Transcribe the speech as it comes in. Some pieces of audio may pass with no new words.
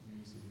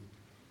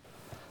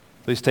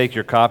Please take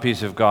your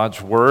copies of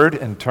God's Word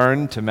and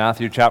turn to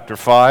Matthew chapter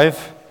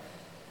 5.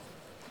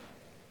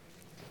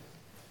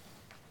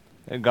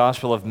 The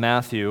Gospel of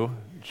Matthew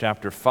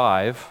chapter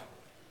 5.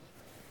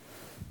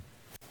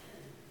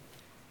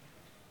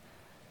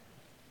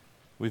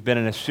 We've been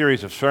in a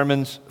series of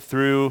sermons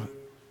through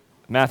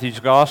Matthew's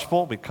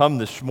Gospel. We come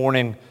this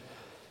morning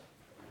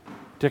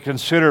to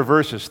consider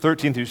verses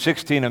 13 through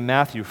 16 of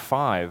Matthew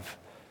 5.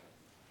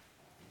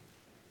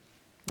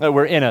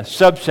 We're in a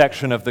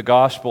subsection of the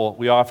Gospel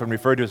we often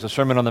refer to as the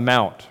Sermon on the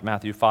Mount,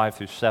 Matthew 5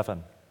 through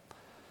 7.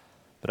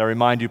 But I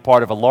remind you,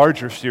 part of a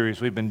larger series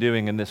we've been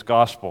doing in this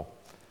Gospel.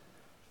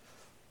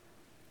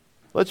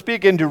 Let's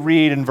begin to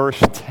read in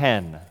verse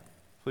 10.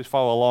 Please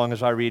follow along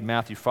as I read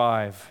Matthew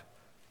 5,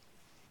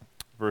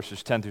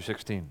 verses 10 through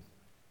 16.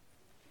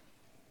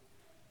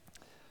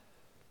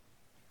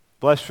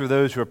 Blessed are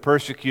those who are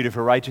persecuted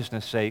for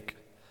righteousness' sake,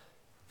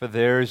 for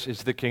theirs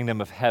is the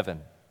kingdom of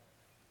heaven.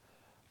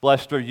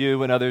 Blessed are you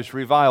when others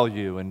revile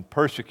you and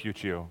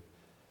persecute you,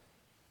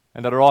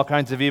 and utter all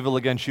kinds of evil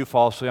against you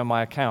falsely on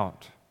my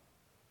account.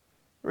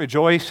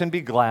 Rejoice and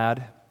be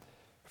glad,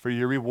 for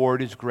your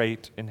reward is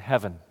great in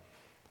heaven.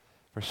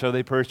 For so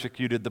they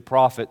persecuted the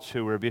prophets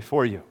who were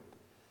before you.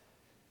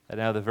 And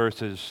now the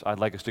verses I'd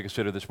like us to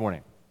consider this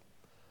morning.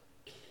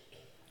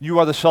 You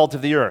are the salt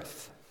of the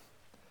earth.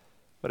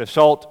 But if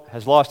salt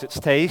has lost its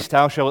taste,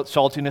 how shall its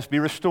saltiness be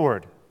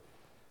restored?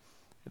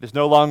 It is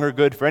no longer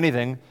good for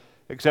anything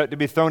except to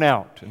be thrown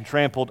out and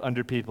trampled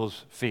under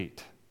people's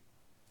feet.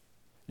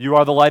 You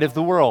are the light of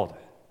the world.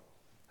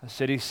 A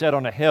city set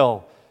on a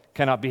hill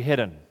cannot be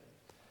hidden.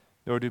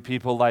 Nor do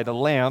people light a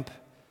lamp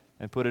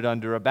and put it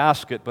under a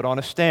basket, but on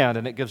a stand,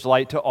 and it gives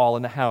light to all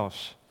in the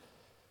house.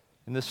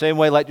 In the same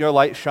way, let your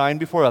light shine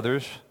before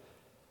others,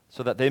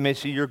 so that they may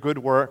see your good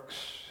works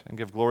and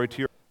give glory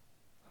to your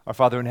Our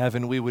Father in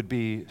heaven. We would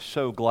be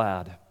so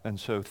glad and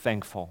so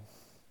thankful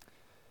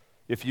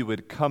if you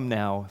would come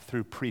now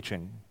through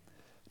preaching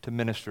to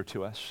minister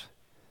to us,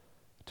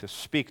 to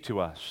speak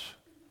to us,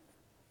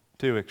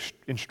 to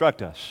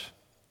instruct us,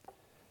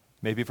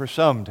 maybe for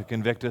some to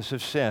convict us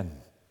of sin,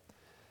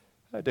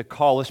 to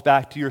call us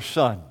back to your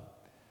Son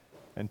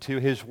and to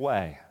His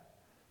way.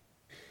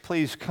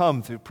 Please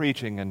come through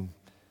preaching and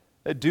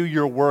do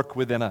your work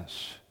within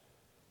us.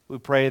 We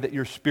pray that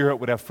your Spirit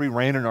would have free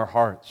reign in our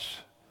hearts,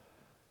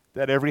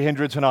 that every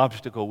hindrance and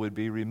obstacle would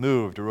be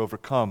removed or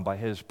overcome by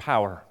His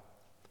power.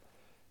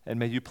 And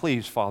may you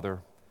please, Father,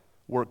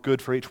 work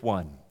good for each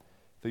one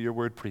through your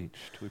word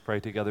preached. We pray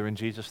together in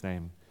Jesus'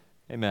 name.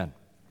 Amen.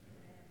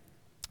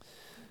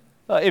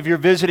 If you're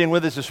visiting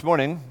with us this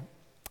morning,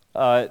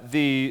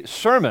 the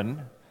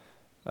sermon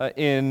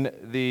in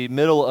the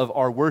middle of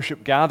our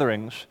worship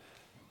gatherings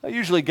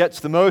usually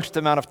gets the most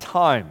amount of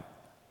time.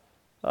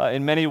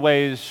 In many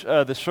ways,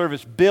 the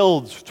service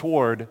builds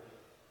toward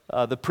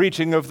the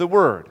preaching of the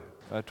word,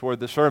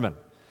 toward the sermon.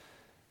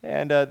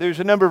 And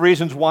there's a number of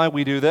reasons why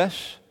we do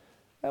this.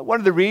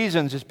 One of the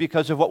reasons is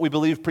because of what we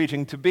believe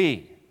preaching to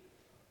be.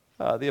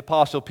 The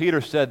Apostle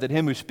Peter said that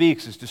him who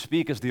speaks is to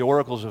speak as the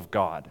oracles of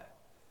God,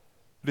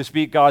 to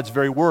speak God's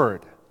very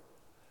word.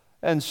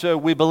 And so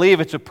we believe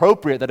it's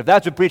appropriate that if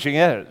that's what preaching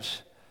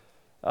is,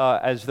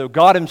 as though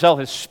God Himself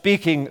is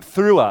speaking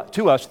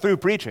to us through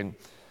preaching,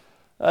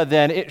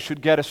 then it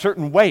should get a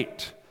certain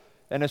weight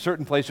and a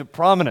certain place of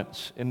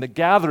prominence in the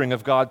gathering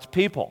of God's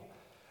people,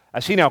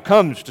 as He now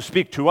comes to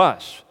speak to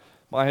us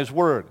by His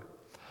word.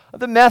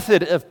 The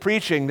method of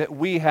preaching that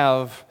we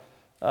have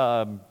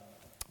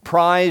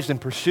prized and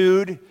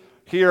pursued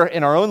here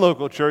in our own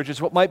local church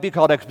is what might be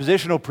called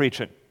expositional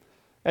preaching.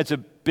 It's a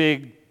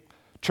big,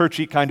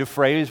 churchy kind of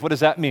phrase. What does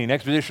that mean,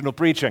 expositional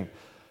preaching?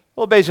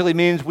 Well, it basically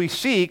means we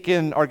seek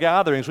in our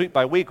gatherings week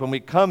by week when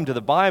we come to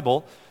the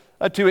Bible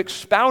to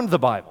expound the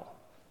Bible,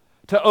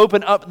 to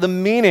open up the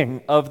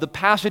meaning of the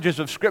passages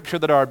of Scripture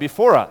that are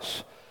before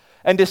us,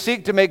 and to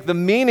seek to make the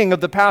meaning of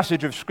the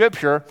passage of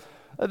Scripture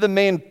the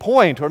main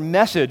point or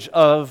message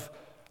of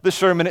the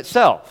sermon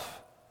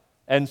itself.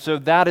 And so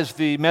that is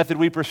the method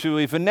we pursue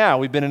even now.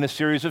 We've been in a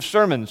series of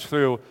sermons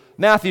through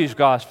Matthew's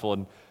Gospel,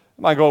 and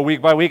my goal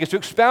week by week is to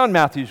expound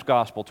Matthew's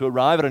Gospel, to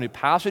arrive at a new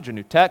passage, a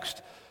new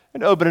text,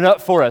 and open it up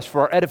for us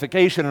for our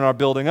edification and our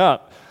building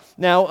up.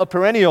 Now, a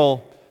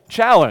perennial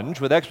challenge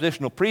with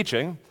expositional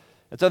preaching,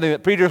 and something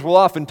that preachers will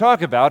often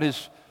talk about,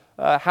 is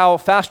how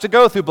fast to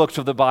go through books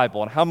of the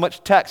Bible and how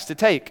much text to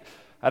take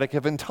at a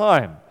given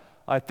time.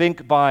 I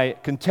think by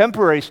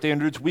contemporary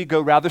standards, we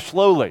go rather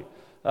slowly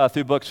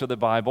through books of the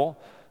Bible,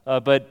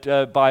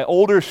 but by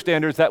older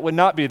standards, that would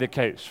not be the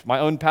case. My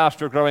own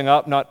pastor growing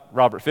up, not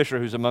Robert Fisher,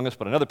 who's among us,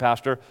 but another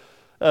pastor,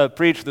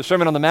 preached the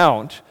Sermon on the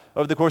Mount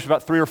over the course of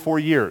about 3 or 4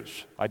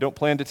 years. I don't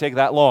plan to take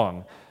that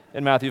long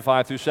in Matthew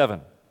 5 through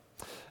 7.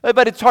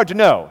 But it's hard to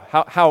know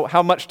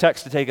how much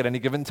text to take at any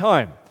given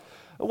time.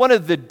 One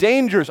of the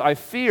dangers I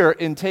fear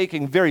in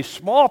taking very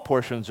small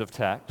portions of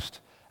text,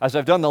 as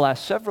I've done the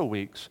last several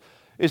weeks,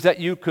 is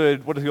that you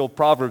could, what does the old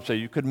proverb say?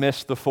 You could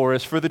miss the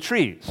forest for the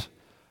trees,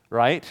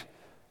 right?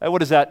 What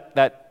does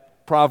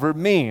that proverb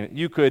mean?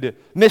 You could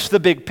miss the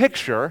big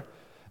picture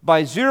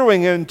by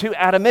zeroing in too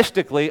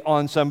atomistically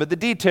on some of the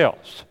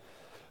details.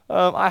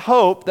 I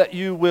hope that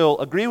you will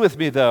agree with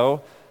me,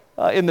 though,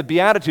 in the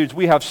Beatitudes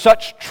we have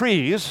such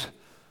trees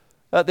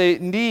that they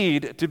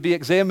need to be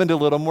examined a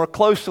little more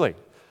closely.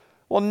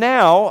 Well,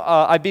 now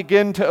I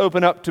begin to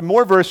open up to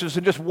more verses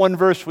than just one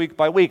verse week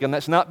by week, and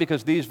that's not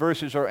because these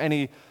verses are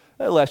any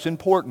less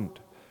important.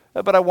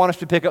 But I want us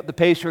to pick up the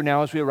pace here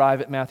now as we arrive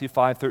at Matthew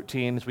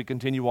 5:13 as we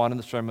continue on in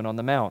the Sermon on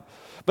the Mount.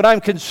 But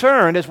I'm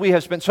concerned, as we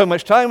have spent so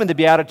much time in the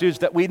Beatitudes,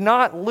 that we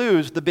not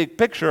lose the big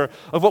picture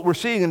of what we're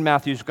seeing in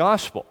Matthew's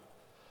Gospel.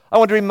 I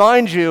want to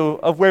remind you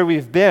of where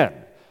we've been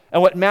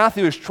and what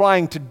Matthew is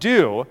trying to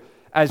do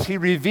as he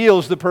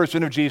reveals the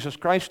person of Jesus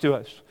Christ to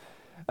us.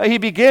 He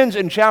begins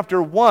in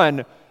chapter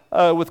 1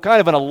 with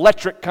kind of an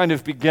electric kind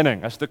of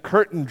beginning as the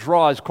curtain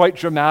draws quite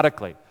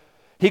dramatically.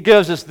 He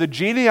gives us the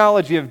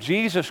genealogy of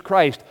Jesus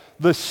Christ,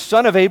 the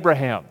son of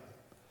Abraham,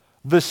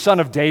 the son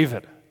of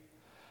David.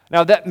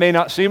 Now, that may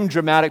not seem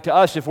dramatic to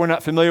us if we're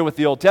not familiar with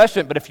the Old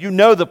Testament, but if you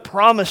know the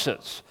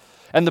promises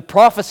and the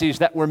prophecies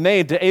that were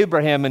made to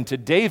Abraham and to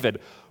David,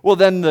 well,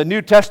 then the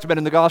New Testament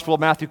and the Gospel of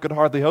Matthew could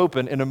hardly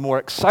open in a more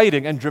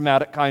exciting and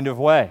dramatic kind of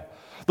way.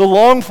 The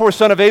longed-for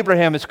son of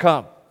Abraham has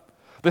come,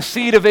 the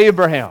seed of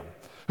Abraham,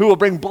 who will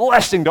bring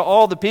blessing to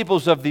all the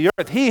peoples of the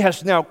earth. He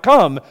has now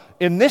come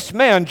in this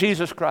man,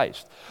 Jesus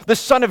Christ. The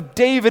son of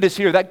David is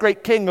here, that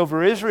great king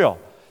over Israel.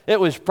 It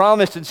was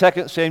promised in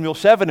 2 Samuel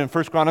 7 and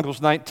 1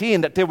 Chronicles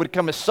 19 that there would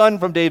come a son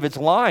from David's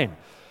line.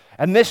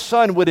 And this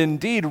son would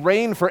indeed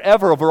reign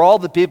forever over all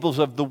the peoples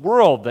of the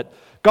world, that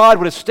God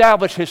would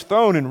establish his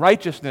throne in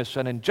righteousness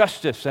and in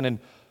justice and in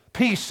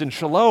peace and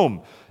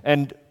shalom.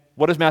 And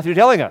what is Matthew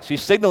telling us?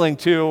 He's signaling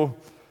to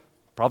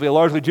probably a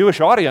largely Jewish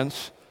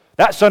audience,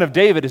 that son of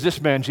David is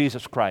this man,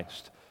 Jesus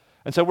Christ.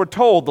 And so we're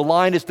told the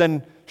line is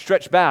then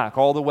stretched back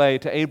all the way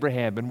to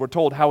Abraham, and we're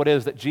told how it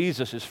is that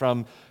Jesus is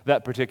from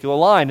that particular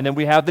line. And then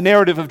we have the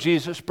narrative of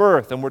Jesus'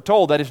 birth, and we're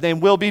told that his name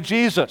will be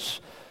Jesus,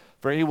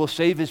 for he will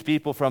save his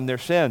people from their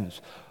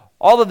sins.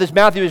 All of this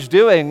Matthew is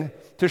doing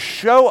to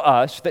show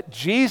us that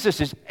Jesus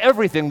is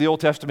everything the Old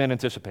Testament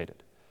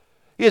anticipated.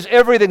 He is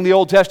everything the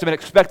Old Testament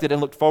expected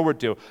and looked forward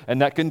to,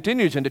 and that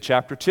continues into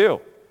chapter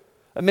 2.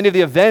 And many of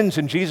the events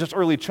in Jesus'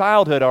 early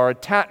childhood are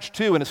attached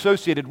to and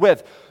associated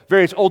with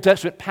various Old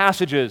Testament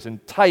passages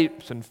and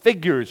types and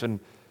figures and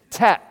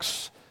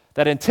texts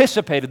that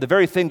anticipated the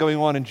very thing going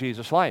on in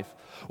Jesus' life.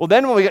 Well,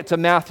 then when we get to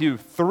Matthew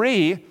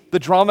 3, the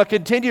drama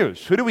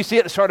continues. Who do we see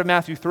at the start of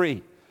Matthew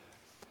 3?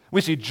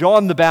 We see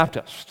John the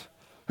Baptist.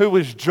 Who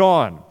was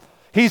John?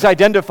 He's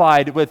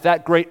identified with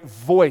that great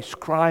voice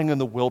crying in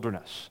the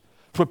wilderness.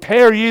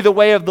 Prepare ye the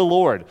way of the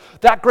Lord.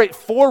 That great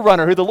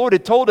forerunner who the Lord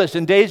had told us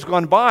in days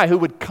gone by, who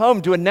would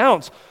come to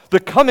announce the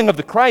coming of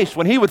the Christ.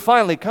 When he would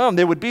finally come,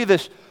 there would be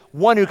this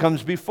one who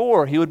comes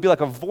before. He would be like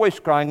a voice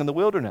crying in the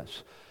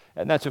wilderness.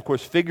 And that's, of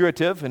course,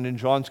 figurative, and in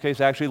John's case,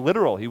 actually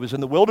literal. He was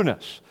in the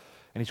wilderness,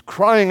 and he's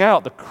crying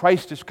out, the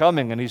Christ is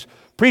coming, and he's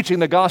preaching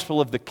the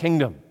gospel of the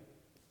kingdom.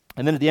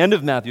 And then at the end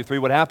of Matthew 3,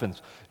 what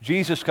happens?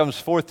 Jesus comes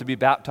forth to be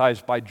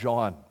baptized by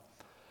John.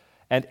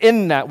 And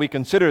in that, we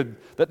consider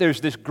that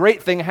there's this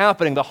great thing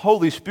happening, the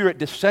Holy Spirit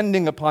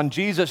descending upon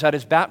Jesus at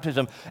his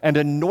baptism and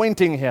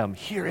anointing him.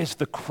 Here is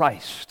the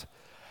Christ.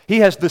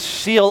 He has the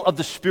seal of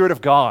the Spirit of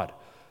God.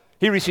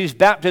 He receives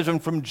baptism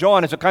from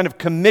John as a kind of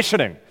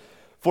commissioning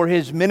for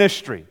his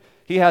ministry.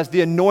 He has the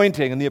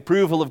anointing and the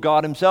approval of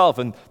God himself,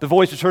 and the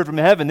voice is heard from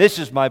heaven, "This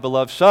is my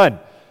beloved Son,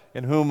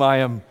 in whom I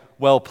am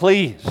well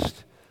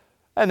pleased."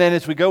 And then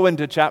as we go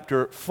into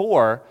chapter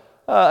 4,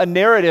 a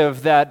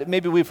narrative that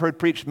maybe we've heard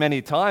preached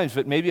many times,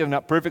 but maybe have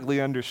not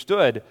perfectly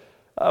understood.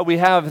 We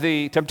have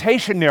the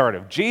temptation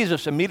narrative.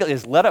 Jesus immediately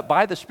is led up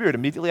by the Spirit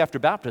immediately after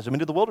baptism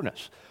into the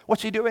wilderness.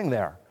 What's he doing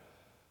there?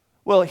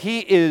 Well, he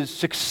is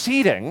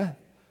succeeding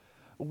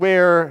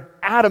where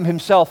Adam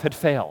himself had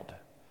failed.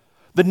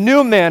 The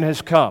new man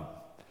has come,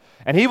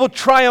 and he will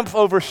triumph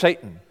over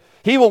Satan.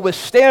 He will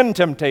withstand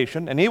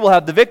temptation, and he will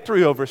have the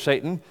victory over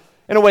Satan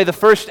in a way the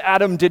first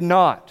Adam did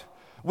not.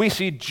 We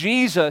see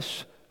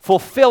Jesus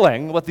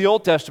fulfilling what the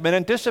Old Testament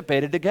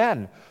anticipated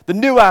again. The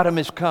new Adam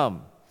has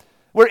come.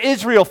 Where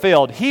Israel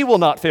failed, he will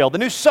not fail. The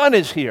new Son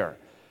is here.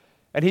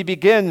 And he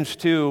begins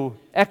to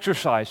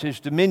exercise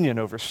his dominion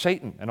over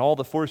Satan and all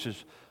the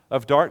forces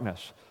of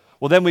darkness.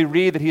 Well, then we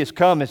read that he has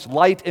come as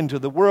light into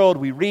the world.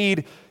 We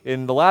read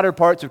in the latter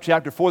parts of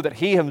chapter 4 that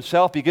he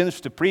himself begins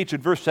to preach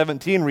in verse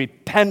 17,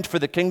 "Repent, for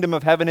the kingdom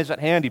of heaven is at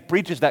hand." He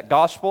preaches that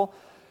gospel,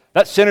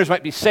 that sinners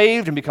might be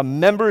saved and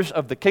become members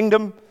of the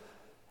kingdom.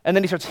 And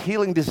then he starts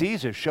healing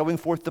diseases, showing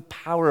forth the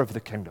power of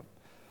the kingdom.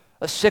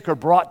 The sick are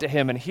brought to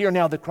him, and here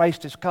now the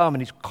Christ has come,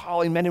 and he's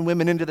calling men and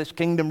women into this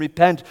kingdom.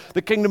 Repent,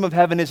 the kingdom of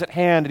heaven is at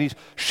hand, and he's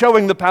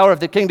showing the power of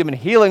the kingdom and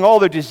healing all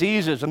their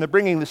diseases, and they're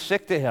bringing the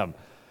sick to him.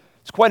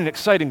 It's quite an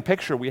exciting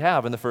picture we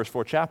have in the first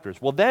 4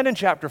 chapters. Well, then in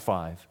chapter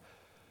 5,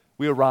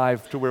 we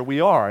arrive to where we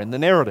are in the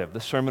narrative, the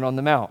Sermon on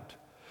the Mount.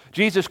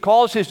 Jesus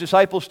calls his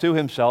disciples to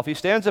himself. He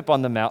stands up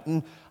on the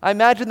mountain. I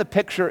imagine the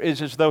picture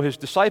is as though his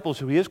disciples,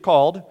 who he has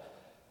called,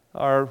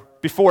 are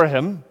before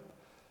him,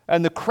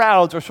 And the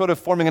crowds are sort of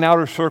forming an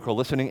outer circle,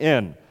 listening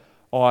in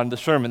on the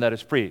sermon that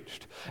is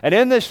preached. And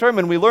in this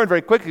sermon, we learn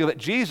very quickly that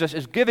Jesus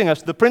is giving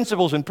us the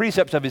principles and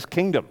precepts of his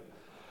kingdom.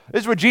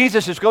 This is where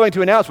Jesus is going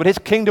to announce what his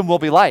kingdom will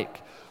be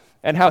like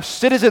and how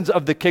citizens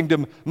of the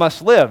kingdom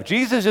must live.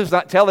 Jesus is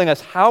not telling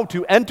us how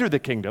to enter the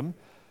kingdom.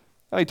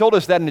 Now, he told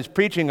us that in his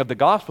preaching of the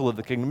gospel of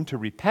the kingdom to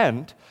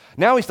repent.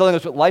 Now he's telling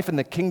us what life in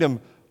the kingdom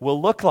will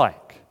look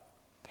like.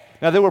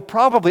 Now, there were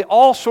probably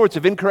all sorts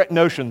of incorrect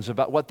notions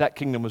about what that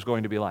kingdom was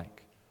going to be like.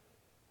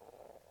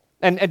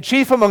 And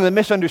chief among the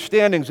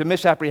misunderstandings and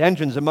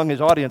misapprehensions among his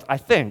audience, I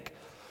think,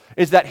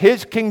 is that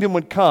his kingdom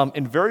would come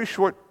in very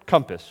short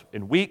compass,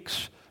 in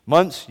weeks,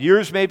 months,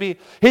 years maybe.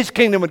 His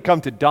kingdom would come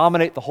to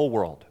dominate the whole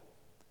world.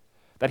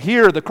 That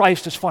here the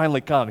Christ has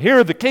finally come.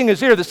 Here the king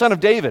is here, the son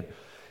of David.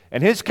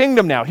 And his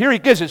kingdom now, here he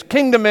gives his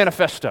kingdom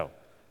manifesto.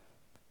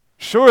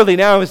 Surely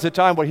now is the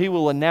time where he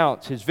will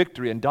announce his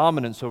victory and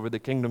dominance over the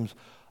kingdoms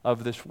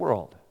of this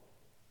world.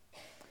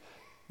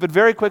 But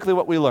very quickly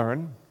what we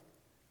learn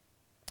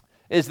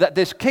is that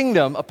this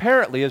kingdom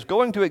apparently is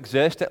going to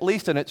exist, at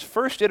least in its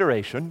first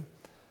iteration,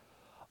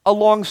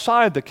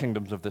 alongside the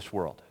kingdoms of this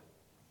world.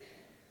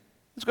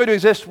 It's going to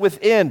exist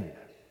within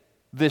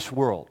this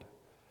world.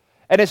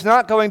 And it's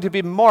not going to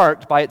be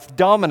marked by its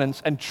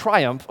dominance and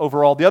triumph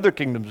over all the other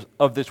kingdoms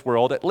of this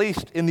world, at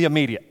least in the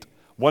immediate.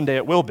 One day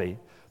it will be.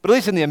 But at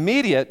least in the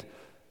immediate,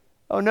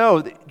 oh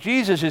no,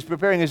 Jesus is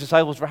preparing his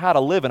disciples for how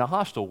to live in a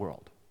hostile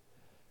world.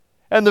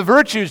 And the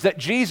virtues that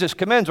Jesus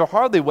commends are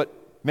hardly what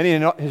many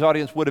in his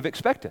audience would have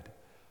expected.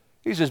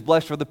 He says,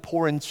 blessed are the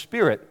poor in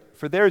spirit,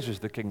 for theirs is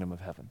the kingdom of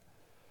heaven.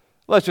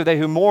 Blessed are they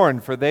who mourn,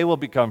 for they will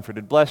be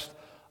comforted. Blessed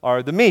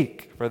are the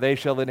meek, for they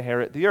shall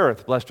inherit the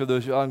earth. Blessed are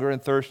those who hunger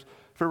and thirst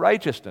for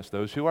righteousness,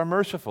 those who are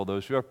merciful,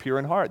 those who are pure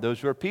in heart,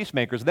 those who are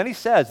peacemakers. And then he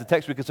says, the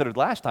text we considered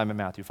last time in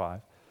Matthew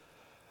 5,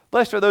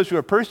 blessed are those who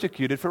are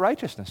persecuted for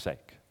righteousness'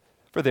 sake,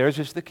 for theirs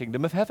is the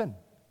kingdom of heaven.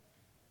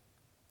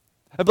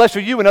 And blessed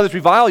are you when others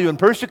revile you and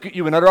persecute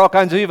you and utter all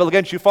kinds of evil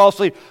against you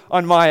falsely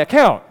on my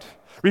account.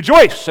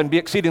 Rejoice and be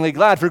exceedingly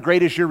glad, for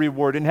great is your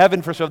reward in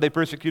heaven, for so they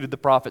persecuted the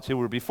prophets who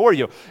were before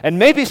you. And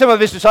maybe some of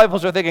his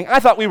disciples are thinking,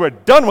 I thought we were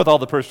done with all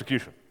the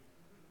persecution.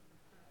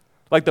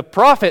 Like the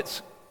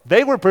prophets,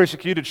 they were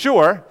persecuted,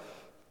 sure,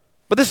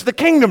 but this is the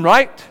kingdom,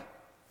 right?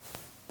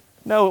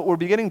 No, what we're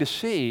beginning to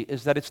see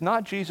is that it's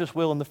not Jesus'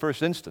 will in the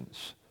first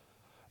instance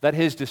that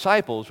his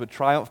disciples would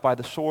triumph by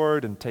the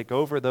sword and take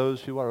over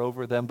those who are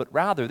over them, but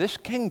rather this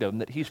kingdom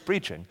that he's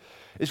preaching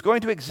is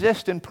going to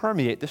exist and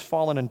permeate this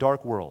fallen and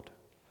dark world.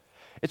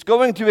 It's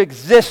going to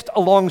exist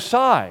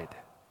alongside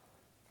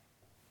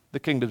the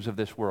kingdoms of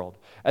this world.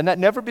 And that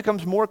never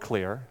becomes more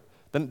clear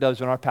than it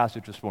does in our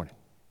passage this morning.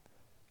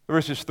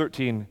 Verses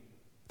 13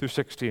 through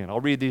 16. I'll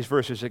read these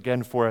verses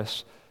again for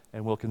us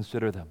and we'll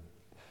consider them.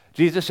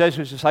 Jesus says to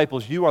his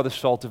disciples, you are the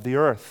salt of the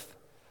earth.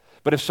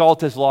 But if salt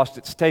has lost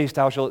its taste,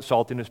 how shall its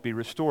saltiness be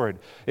restored?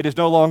 It is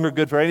no longer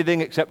good for anything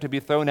except to be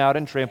thrown out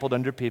and trampled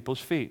under people's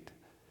feet.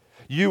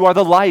 You are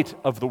the light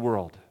of the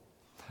world.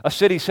 A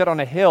city set on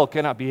a hill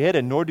cannot be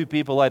hidden, nor do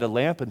people light a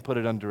lamp and put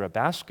it under a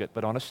basket,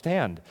 but on a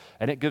stand,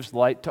 and it gives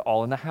light to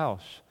all in the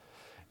house.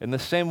 In the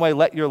same way,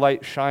 let your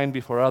light shine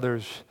before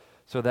others,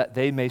 so that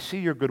they may see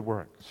your good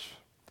works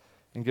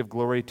and give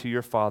glory to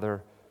your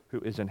Father who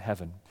is in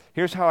heaven.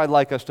 Here's how I'd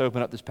like us to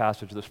open up this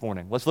passage this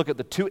morning. Let's look at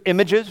the two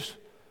images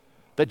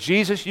that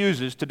Jesus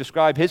uses to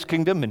describe his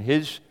kingdom and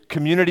his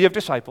community of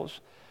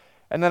disciples.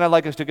 And then I'd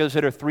like us to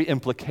consider three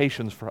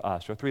implications for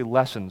us, or three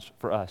lessons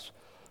for us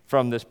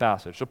from this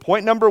passage. So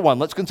point number one,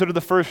 let's consider the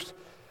first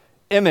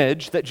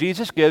image that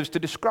Jesus gives to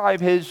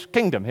describe his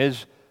kingdom,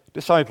 his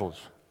disciples.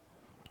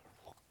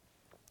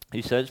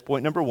 He says,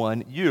 point number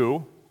one,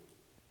 you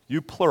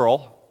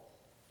plural,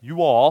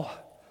 you all,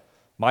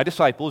 my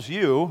disciples,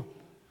 you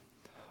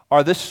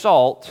are the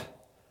salt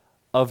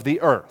of the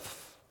earth.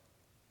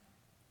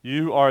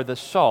 You are the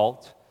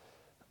salt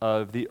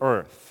of the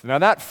earth. Now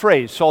that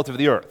phrase, salt of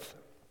the earth,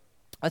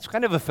 that's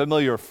kind of a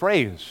familiar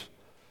phrase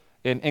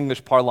in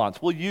English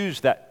parlance. We'll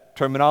use that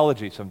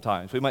terminology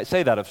sometimes. We might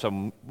say that of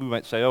someone. We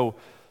might say, oh,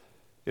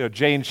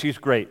 Jane, she's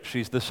great.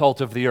 She's the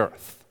salt of the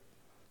earth.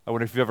 I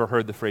wonder if you've ever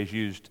heard the phrase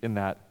used in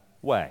that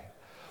way.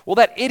 Well,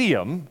 that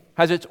idiom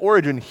has its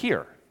origin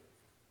here.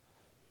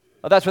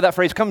 That's where that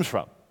phrase comes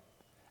from.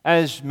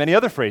 As many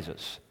other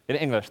phrases in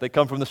English, they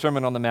come from the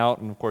Sermon on the Mount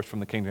and, of course,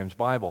 from the King James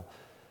Bible.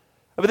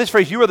 But this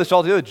phrase, you are the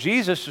salt of the earth,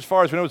 Jesus, as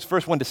far as we know, was the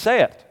first one to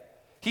say it.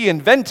 He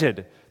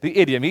invented the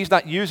idiom. He's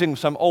not using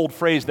some old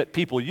phrase that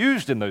people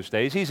used in those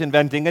days. He's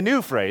inventing a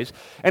new phrase,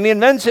 and he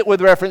invents it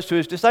with reference to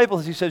his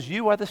disciples. He says,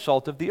 you are the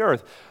salt of the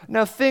earth.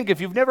 Now think,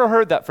 if you've never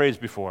heard that phrase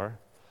before,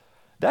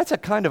 that's a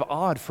kind of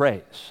odd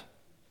phrase.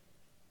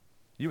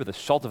 You are the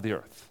salt of the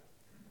earth.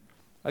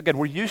 Again,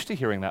 we're used to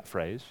hearing that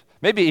phrase.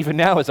 Maybe even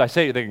now as I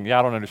say it, you're thinking,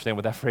 I don't understand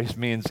what that phrase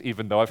means,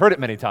 even though I've heard it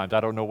many times. I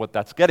don't know what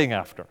that's getting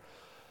after.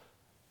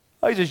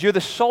 Oh, he says, you're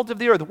the salt of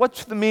the earth.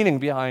 What's the meaning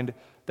behind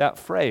that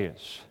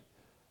phrase?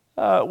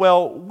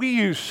 Well, we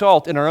use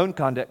salt in our own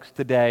context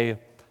today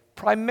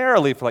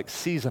primarily for like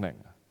seasoning.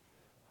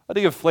 How do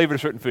you give flavor to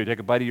certain food? You take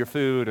a bite of your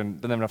food and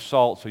doesn't have enough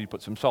salt, so you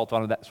put some salt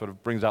on it. That sort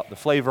of brings out the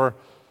flavor.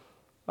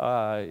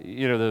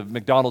 The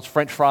McDonald's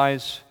French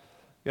fries,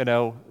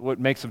 what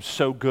makes them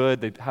so good.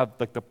 They have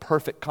like the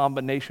perfect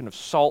combination of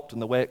salt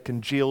and the way it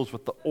congeals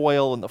with the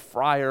oil and the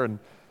fryer. And,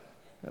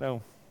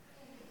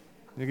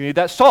 you need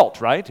that salt,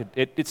 right?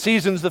 It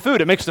seasons the food.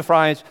 It makes the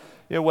fries,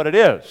 what it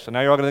is. So now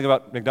you're all going to think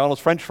about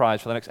McDonald's French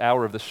fries for the next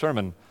hour of this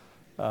sermon.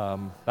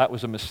 That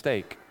was a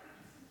mistake.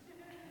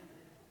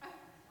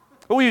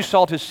 But we use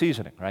salt as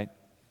seasoning, right?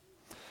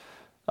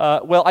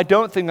 Well, I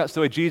don't think that's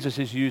the way Jesus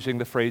is using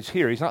the phrase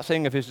here. He's not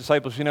saying of his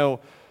disciples,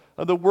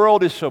 the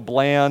world is so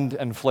bland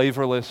and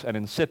flavorless and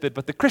insipid,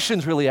 but the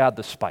Christians really add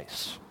the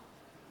spice.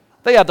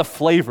 They add the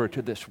flavor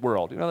to this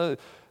world.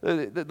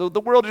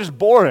 The world is just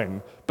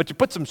boring, but you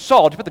put some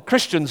salt, you put the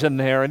Christians in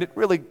there, and it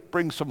really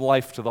brings some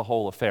life to the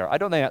whole affair. I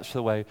don't think that's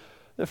the way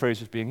the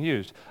phrase is being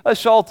used.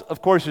 Salt,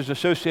 of course, is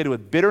associated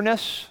with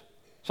bitterness.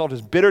 Salt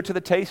is bitter to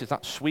the taste. It's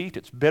not sweet,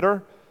 it's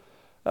bitter.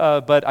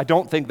 But I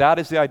don't think that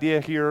is the idea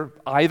here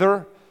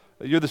either.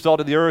 You're the salt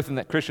of the earth, and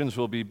that Christians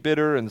will be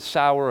bitter and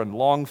sour and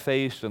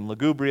long-faced and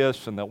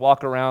lugubrious, and they'll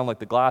walk around like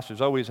the glass is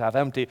always half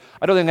empty.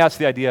 I don't think that's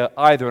the idea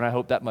either, and I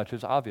hope that much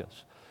is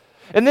obvious.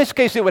 In this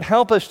case, it would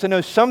help us to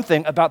know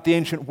something about the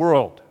ancient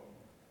world.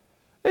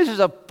 This is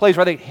a place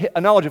where I think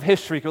a knowledge of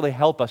history can really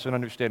help us in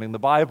understanding the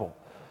Bible.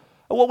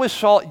 What was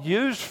salt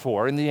used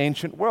for in the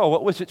ancient world?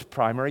 What was its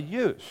primary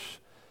use?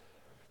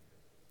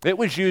 It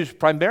was used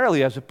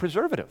primarily as a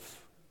preservative.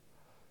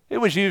 It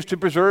was used to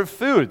preserve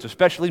foods,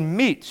 especially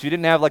meats. You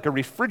didn't have like a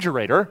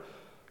refrigerator.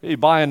 You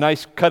buy a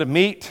nice cut of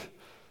meat,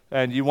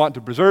 and you want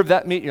to preserve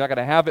that meat. You're not going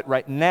to have it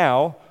right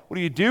now. What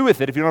do you do with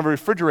it if you don't have a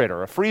refrigerator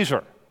or a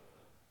freezer?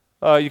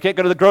 You can't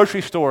go to the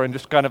grocery store and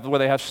just kind of where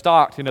they have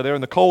stocked. They're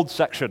in the cold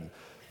section.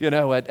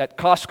 At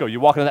Costco, you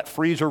walk into that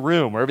freezer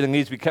room where everything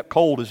needs to be kept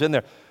cold is in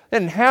there. They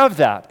didn't have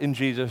that in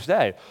Jesus'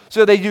 day.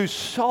 So they used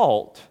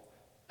salt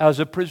as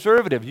a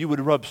preservative. You would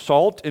rub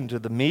salt into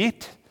the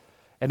meat,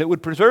 and it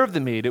would preserve the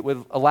meat. It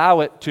would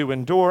allow it to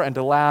endure and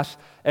to last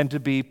and to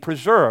be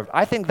preserved.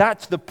 I think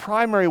that's the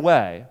primary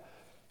way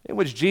in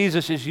which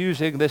Jesus is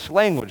using this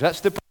language. That's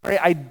the primary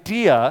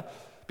idea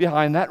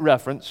behind that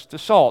reference to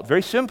salt.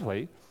 Very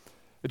simply,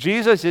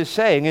 Jesus is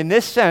saying, in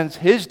this sense,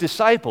 his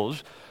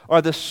disciples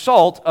are the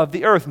salt of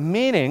the earth,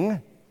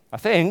 meaning, I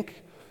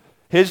think,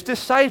 his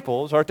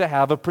disciples are to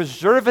have a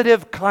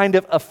preservative kind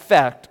of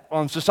effect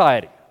on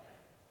society.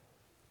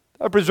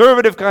 A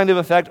preservative kind of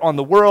effect on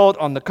the world,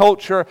 on the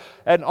culture,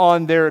 and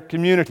on their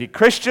community.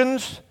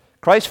 Christians,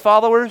 Christ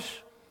followers,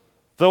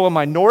 though a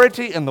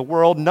minority in the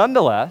world,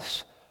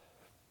 nonetheless,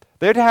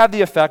 they're to have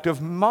the effect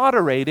of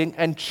moderating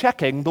and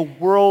checking the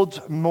world's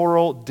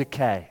moral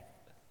decay.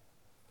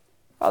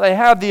 They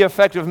have the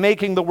effect of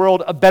making the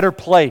world a better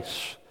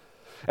place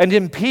and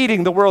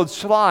impeding the world's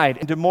slide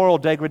into moral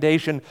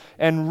degradation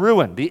and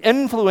ruin. The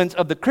influence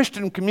of the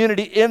Christian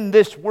community in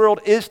this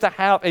world is to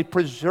have a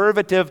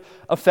preservative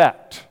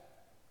effect,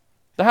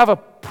 to have a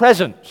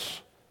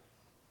presence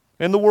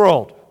in the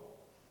world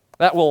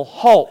that will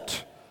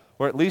halt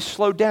or at least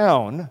slow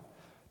down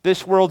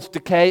this world's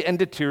decay and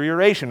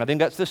deterioration. I think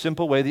that's the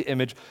simple way the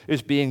image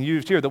is being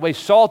used here. The way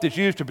salt is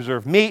used to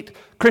preserve meat,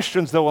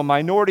 Christians, though a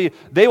minority,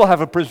 they will have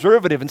a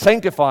preservative and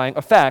sanctifying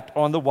effect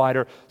on the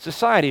wider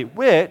society,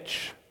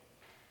 which,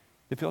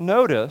 if you'll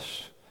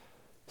notice,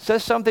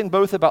 says something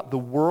both about the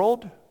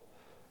world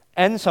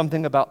and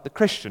something about the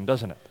Christian,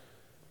 doesn't it?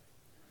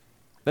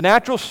 The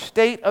natural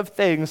state of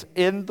things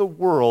in the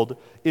world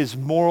is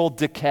moral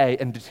decay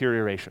and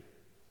deterioration.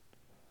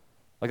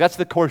 That's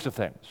the course of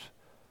things.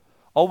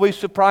 Always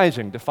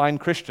surprising to find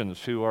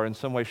Christians who are in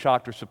some way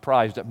shocked or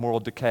surprised at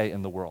moral decay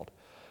in the world.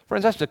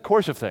 Friends, that's the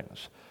course of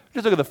things.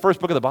 Just look at the first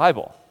book of the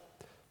Bible.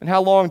 And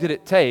how long did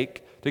it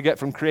take to get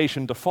from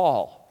creation to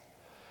fall?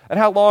 And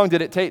how long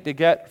did it take to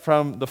get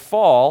from the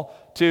fall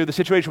to the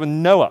situation with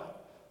Noah?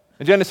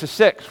 In Genesis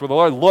 6, where the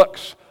Lord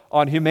looks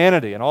on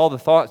humanity and all the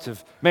thoughts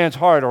of man's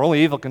heart are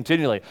only evil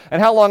continually.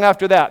 And how long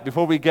after that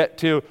before we get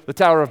to the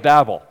Tower of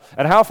Babel?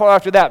 And how far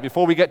after that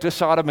before we get to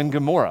Sodom and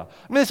Gomorrah?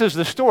 This is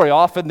the story.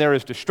 Often there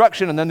is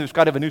destruction, and then there's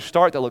kind of a new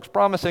start that looks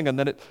promising, and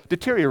then it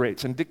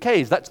deteriorates and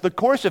decays. That's the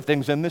course of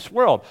things in this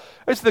world.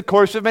 It's the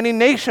course of many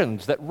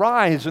nations that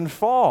rise and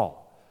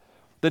fall.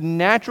 The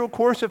natural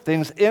course of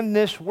things in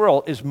this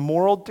world is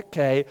moral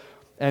decay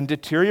and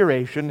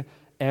deterioration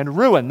and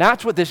ruin.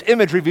 That's what this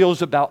image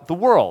reveals about the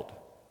world.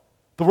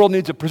 The world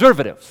needs a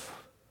preservative,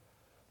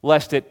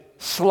 lest it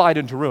slide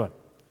into ruin.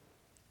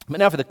 But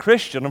now for the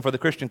Christian and for the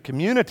Christian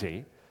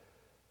community,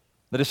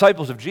 the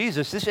disciples of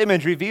Jesus, this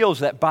image reveals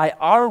that by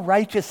our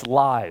righteous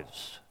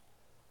lives,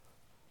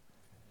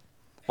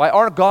 by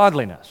our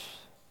godliness,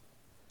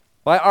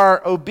 by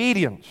our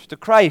obedience to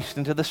Christ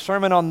and to the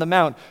Sermon on the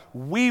Mount,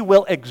 we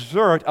will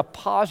exert a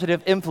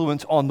positive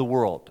influence on the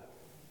world.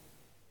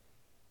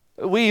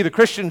 We, the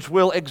Christians,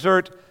 will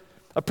exert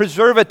a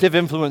preservative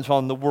influence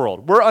on the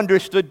world. We're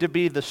understood to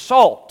be the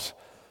salt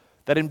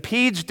that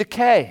impedes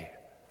decay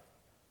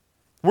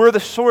We're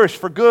the source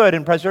for good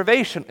and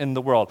preservation in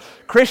the world.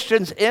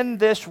 Christians in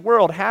this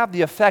world have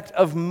the effect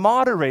of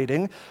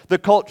moderating the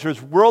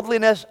culture's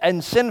worldliness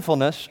and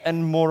sinfulness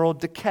and moral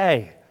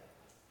decay.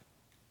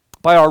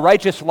 By our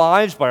righteous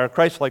lives, by our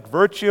Christ-like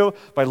virtue,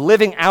 by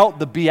living out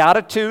the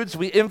Beatitudes,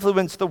 we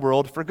influence the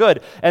world for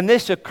good. And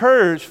this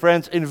occurs,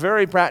 friends, in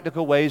very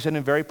practical ways and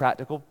in very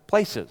practical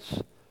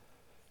places.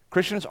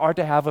 Christians are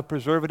to have a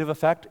preservative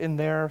effect in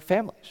their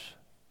families.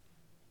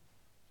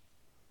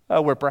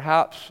 Where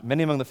perhaps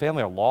many among the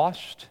family are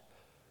lost.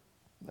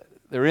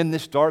 They're in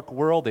this dark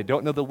world. They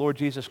don't know the Lord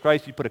Jesus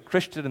Christ. You put a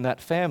Christian in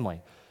that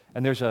family,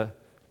 and there's an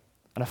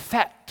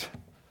effect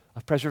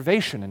of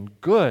preservation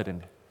and good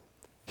and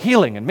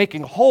healing and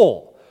making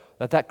whole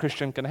that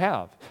Christian can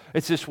have.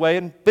 It's this way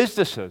in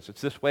businesses.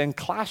 It's this way in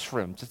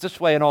classrooms. It's this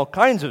way in all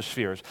kinds of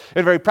spheres.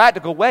 In very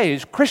practical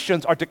ways,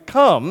 Christians are to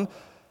come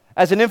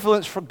as an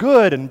influence for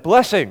good and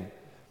blessing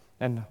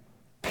and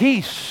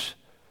peace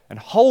and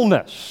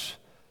wholeness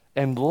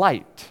and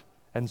light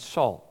and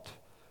salt.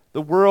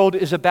 The world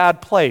is a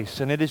bad place,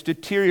 and it is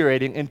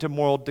deteriorating into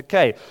moral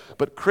decay.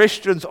 But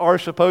Christians are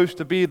supposed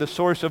to be the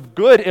source of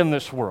good in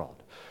this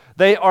world.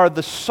 They are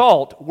the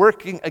salt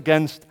working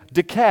against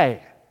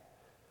decay.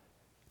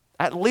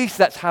 At least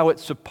that's how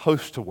it's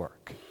supposed to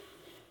work.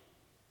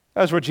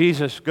 That's where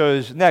Jesus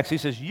goes next. He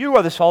says, you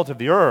are the salt of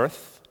the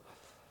earth.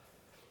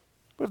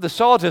 But if the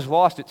salt has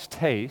lost its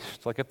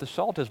taste, like if the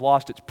salt has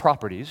lost its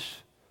properties,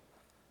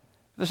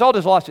 the salt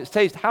has lost its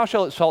taste, how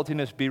shall its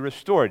saltiness be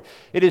restored?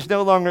 It is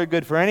no longer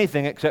good for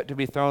anything except to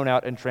be thrown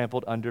out and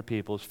trampled under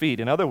people's feet.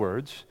 In other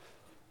words,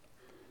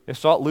 if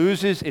salt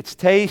loses its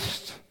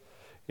taste,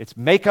 its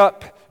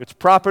makeup, its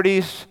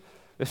properties,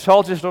 if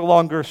salt is no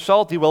longer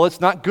salty, well, it's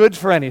not good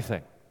for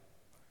anything.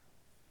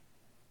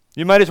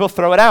 You might as well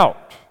throw it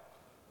out.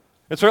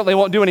 It certainly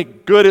won't do any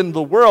good in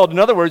the world. In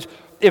other words,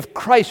 if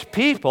Christ's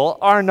people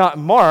are not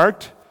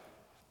marked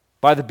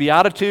by the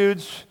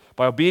Beatitudes,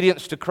 by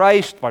obedience to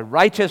Christ, by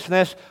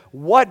righteousness,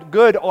 what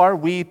good are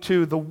we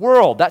to the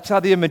world? That's how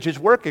the image is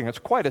working. It's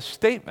quite a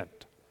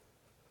statement.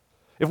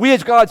 If we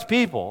as God's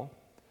people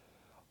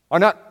are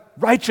not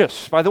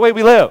righteous by the way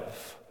we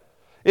live,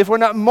 if we're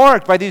not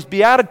marked by these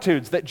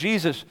Beatitudes that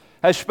Jesus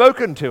has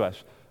spoken to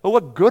us, well,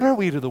 what good are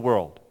we to the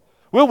world?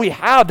 Will we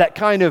have that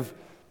kind of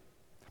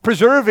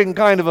preserving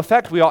kind of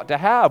effect we ought to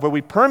have, where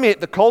we permeate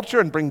the culture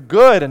and bring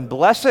good and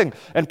blessing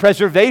and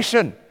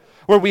preservation,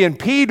 where we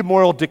impede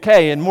moral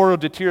decay and moral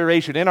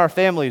deterioration in our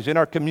families, in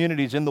our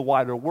communities, in the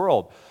wider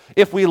world?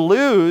 If we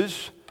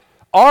lose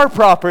our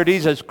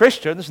properties as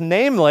Christians,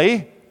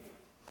 namely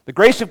the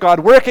grace of God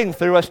working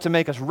through us to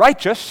make us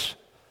righteous,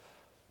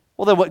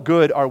 well, then what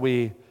good are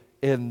we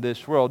in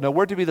this world? No,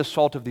 we're to be the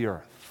salt of the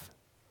earth.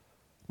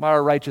 By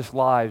our righteous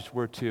lives,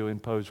 we're to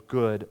impose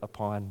good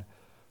upon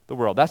the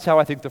world. That's how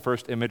I think the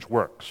first image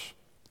works.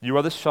 You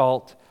are the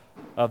salt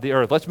of the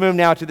earth. Let's move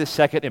now to the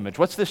second image.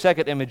 What's the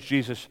second image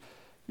Jesus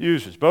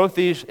uses? Both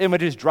these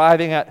images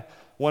driving at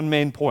one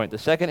main point. The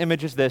second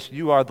image is this: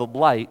 you are the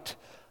light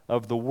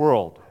of the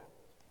world.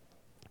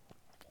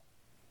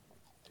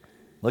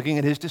 Looking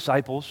at his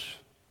disciples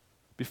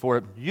before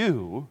him,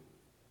 you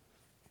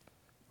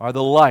are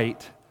the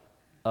light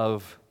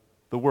of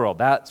the world.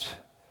 That's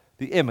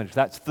the image.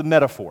 That's the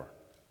metaphor.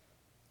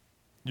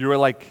 You are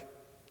like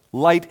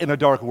light in a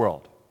dark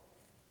world.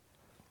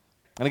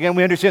 And again,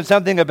 we understand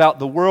something about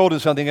the world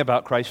and something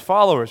about Christ's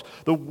followers.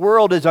 The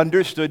world is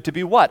understood to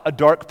be what? A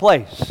dark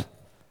place.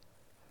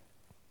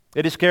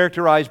 It is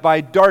characterized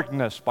by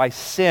darkness, by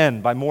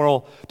sin, by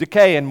moral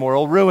decay and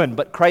moral ruin.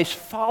 But Christ's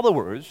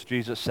followers,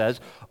 Jesus says,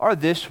 are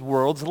this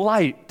world's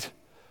light.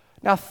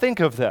 Now think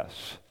of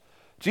this.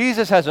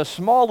 Jesus has a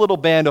small little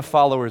band of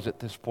followers at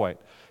this point.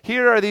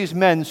 Here are these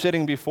men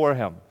sitting before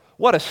him.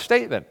 What a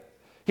statement.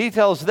 He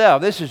tells them,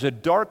 this is a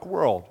dark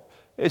world.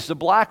 It's a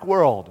black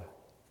world.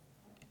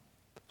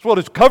 This world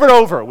is covered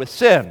over with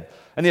sin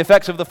and the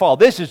effects of the fall.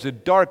 This is a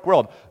dark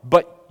world.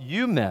 But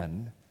you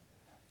men,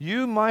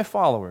 you my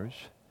followers,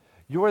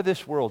 you are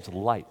this world's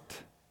light.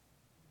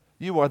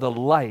 You are the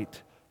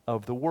light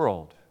of the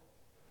world.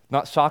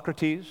 Not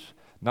Socrates,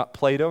 not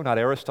Plato, not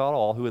Aristotle,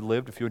 all who had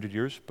lived a few hundred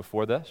years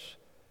before this.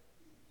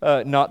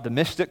 Not the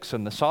mystics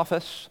and the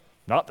sophists,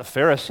 not the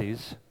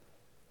Pharisees.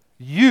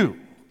 You,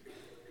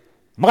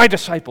 my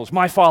disciples,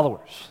 my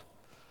followers,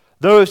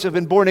 those who have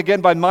been born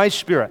again by my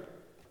Spirit,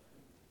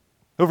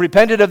 who have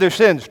repented of their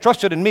sins,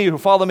 trusted in me, who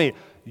follow me,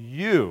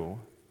 you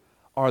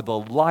are the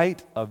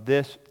light of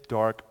this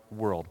dark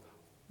world.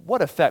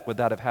 What effect would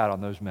that have had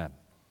on those men?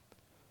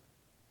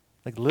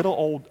 Like little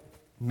old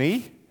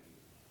me?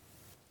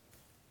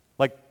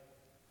 Like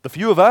the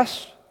few of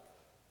us?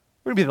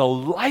 We're going to be the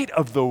light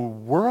of the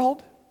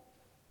world?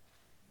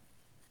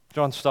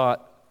 John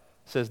Stott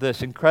says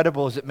this: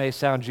 incredible as it may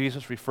sound,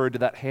 Jesus referred to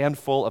that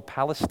handful of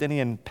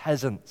Palestinian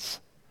peasants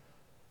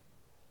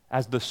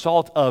as the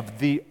salt of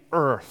the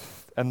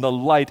earth and the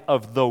light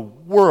of the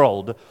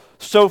world.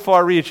 So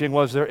far-reaching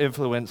was their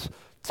influence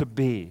to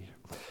be.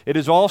 It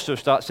is also,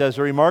 Stott says,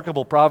 a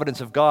remarkable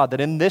providence of God that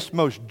in this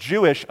most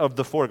Jewish of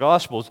the four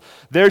Gospels,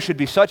 there should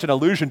be such an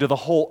allusion to the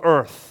whole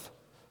earth,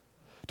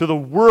 to the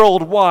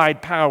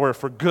worldwide power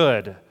for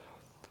good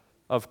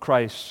of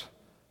Christ's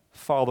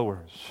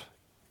followers.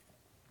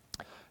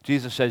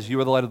 Jesus says, you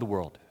are the light of the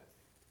world.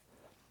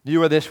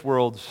 You are this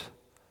world's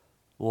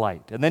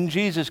light. And then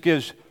Jesus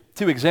gives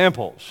two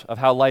examples of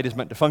how light is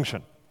meant to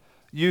function,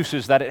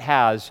 uses that it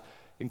has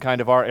in kind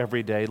of our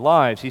everyday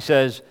lives. He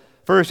says,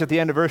 first at the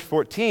end of verse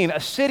 14, a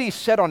city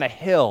set on a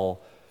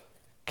hill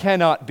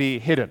cannot be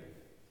hidden.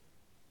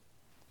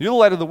 You're the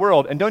light of the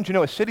world, and don't you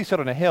know a city set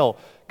on a hill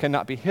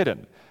cannot be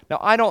hidden? Now,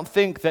 I don't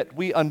think that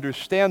we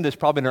understand this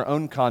probably in our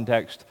own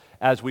context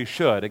as we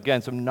should.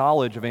 Again, some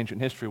knowledge of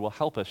ancient history will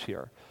help us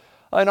here.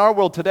 In our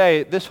world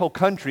today, this whole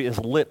country is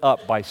lit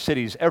up by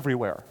cities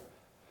everywhere.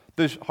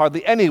 There's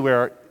hardly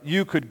anywhere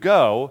you could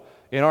go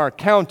in our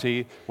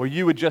county where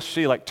you would just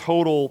see like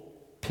total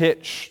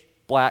pitch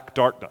black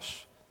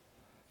darkness.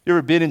 You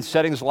ever been in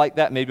settings like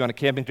that, maybe on a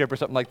camping trip or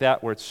something like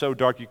that, where it's so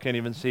dark you can't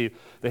even see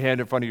the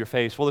hand in front of your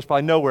face? Well, there's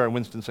probably nowhere in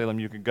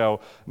Winston-Salem you could go.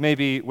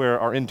 Maybe where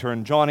our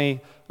intern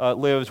Johnny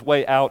lives,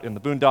 way out in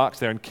the boondocks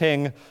there in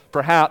King.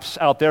 Perhaps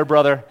out there,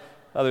 brother,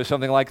 there's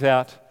something like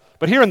that.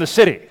 But here in the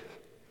city,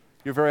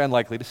 you're very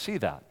unlikely to see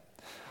that.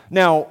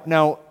 Now,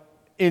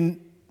 in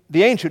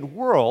the ancient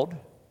world,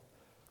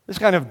 this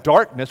kind of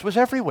darkness was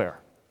everywhere.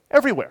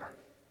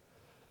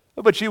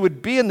 But you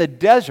would be in the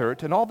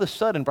desert, and all of a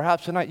sudden,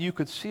 perhaps tonight, you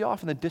could see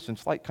off in the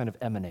distance light kind of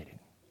emanating.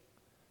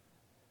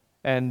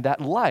 And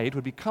that light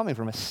would be coming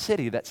from a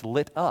city that's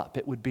lit up.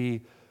 It would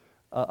be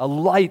a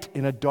light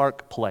in a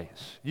dark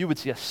place. You would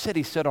see a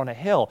city set on a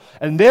hill,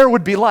 and there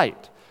would be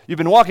light. You've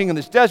been walking in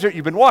this desert,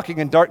 you've been walking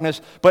in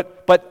darkness,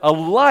 but a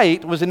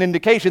light was an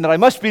indication that I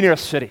must be near a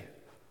city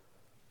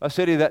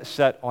that's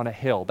set on a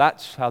hill.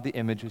 That's how the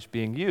image is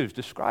being used,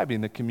 describing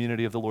the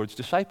community of the Lord's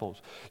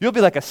disciples. You'll be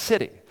like a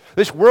city.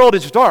 This world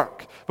is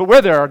dark, but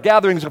where there are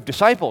gatherings of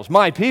disciples,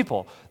 my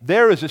people,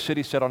 there is a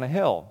city set on a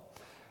hill.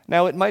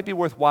 Now, it might be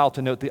worthwhile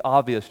to note the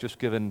obvious, just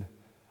given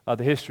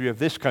the history of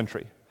this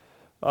country.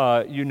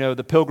 You know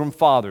the Pilgrim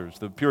Fathers,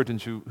 the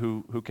Puritans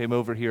who came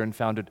over here and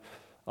founded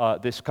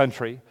this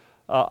country.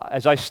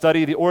 As I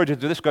study the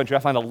origins of this country, I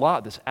find a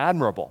lot that's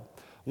admirable.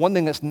 One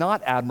thing that's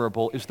not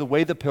admirable is the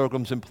way the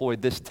Pilgrims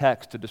employed this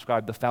text to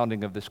describe the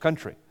founding of this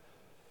country.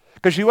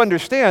 Because you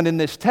understand, in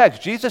this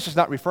text, Jesus is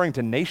not referring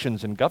to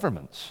nations and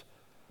governments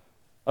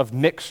of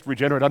mixed,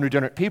 regenerate,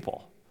 unregenerate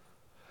people.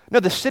 No,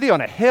 the city on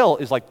a hill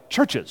is like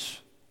churches,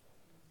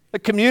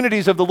 like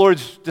communities of the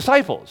Lord's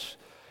disciples.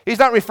 He's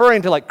not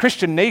referring to like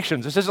Christian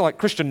nations. This isn't like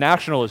Christian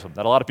nationalism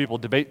that a lot of people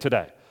debate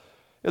today.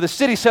 The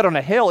city set on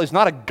a hill is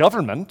not a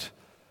government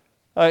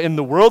in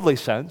the worldly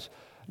sense.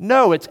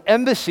 No, it's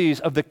embassies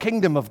of the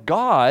kingdom of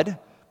God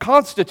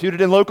constituted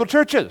in local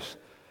churches,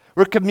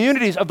 where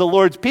communities of the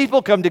Lord's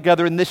people come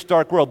together in this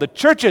dark world. The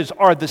churches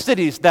are the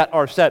cities that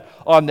are set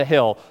on the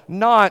hill,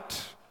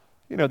 not,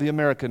 the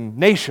American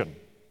nation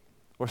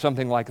or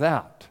something like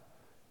that.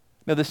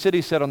 Now, the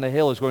city set on the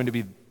hill is going to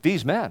be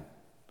these men,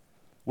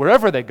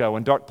 wherever they go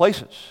in dark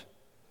places.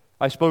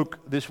 I spoke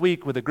this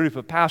week with a group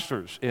of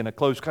pastors in a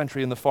closed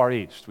country in the Far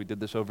East. We did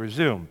this over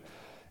Zoom.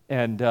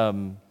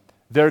 And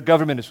their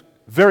government is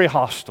very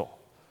hostile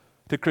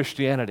to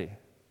Christianity.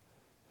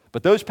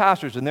 But those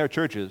pastors in their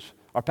churches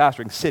are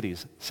pastoring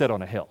cities set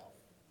on a hill.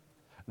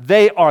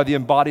 They are the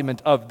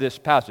embodiment of this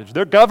passage.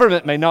 Their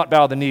government may not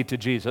bow the knee to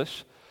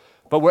Jesus,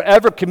 but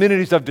wherever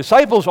communities of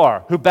disciples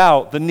are who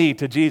bow the knee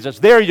to Jesus,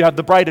 there you have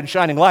the bright and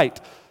shining light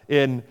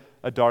in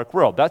a dark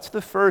world. That's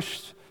the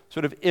first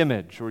sort of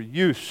image or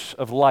use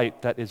of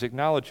light that is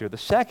acknowledged here. The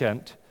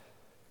second,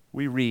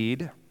 we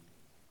read,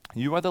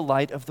 you are the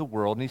light of the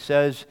world. And he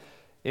says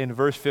in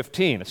verse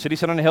 15, a city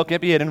set on a hill can't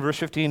be hidden. Verse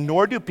 15,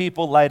 nor do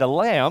people light a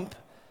lamp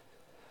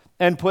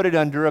and put it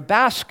under a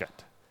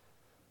basket,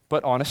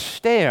 but on a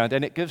stand,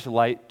 and it gives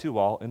light to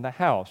all in the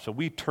house. So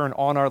we turn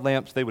on our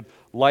lamps. They would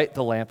light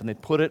the lamp, and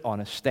they'd put it on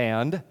a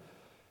stand.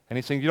 And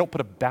he's saying you don't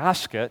put a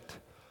basket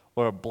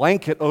or a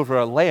blanket over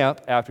a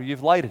lamp after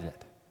you've lighted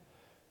it.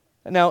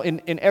 And now,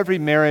 in every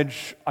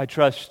marriage, I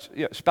trust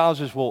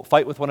spouses will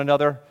fight with one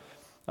another,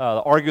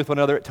 argue with one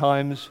another at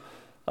times.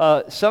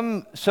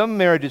 Some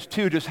marriages,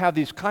 too, just have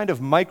these kind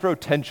of micro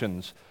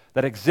tensions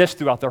that exist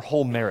throughout their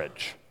whole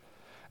marriage.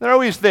 They're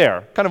always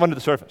there, kind of under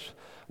the surface.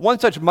 One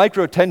such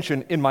micro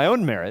tension in my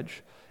own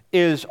marriage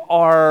is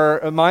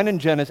mine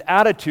and Jenna's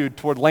attitude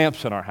toward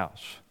lamps in our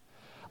house.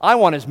 I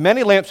want as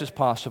many lamps as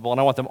possible,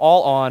 and I want them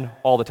all on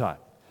all the time.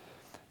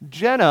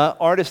 Jenna,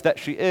 artist that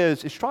she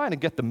is trying to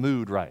get the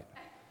mood right.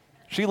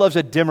 She loves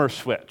a dimmer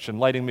switch and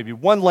lighting maybe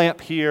one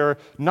lamp here,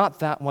 not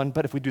that one,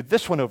 but if we do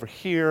this one over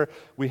here,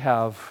 we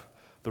have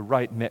the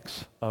right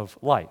mix of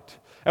light.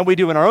 And we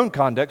do in our own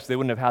context. They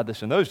wouldn't have had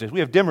this in those days. We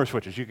have dimmer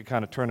switches. You could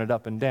kind of turn it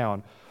up and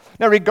down.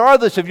 Now,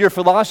 regardless of your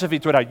philosophy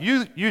toward how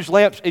you use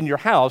lamps in your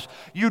house,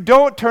 you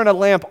don't turn a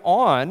lamp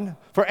on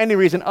for any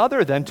reason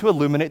other than to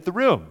illuminate the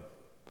room.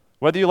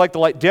 Whether you like the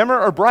light dimmer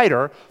or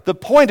brighter, the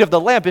point of the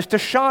lamp is to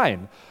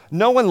shine.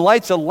 No one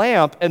lights a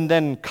lamp and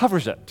then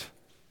covers it.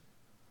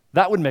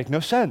 That would make no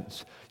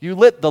sense. You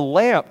lit the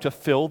lamp to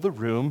fill the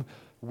room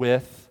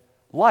with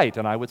light,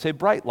 and I would say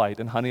bright light.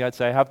 And honey, I'd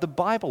say I have the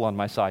Bible on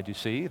my side, you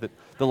see, that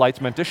the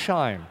light's meant to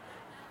shine.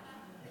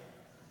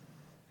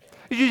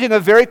 He's using a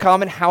very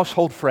common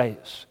household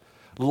phrase.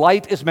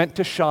 Light is meant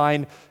to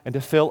shine and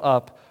to fill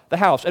up the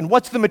house. And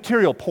what's the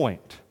material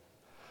point?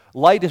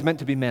 Light is meant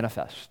to be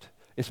manifest.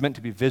 It's meant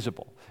to be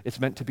visible. It's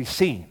meant to be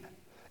seen.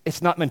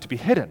 It's not meant to be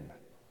hidden.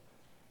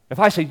 If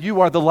I say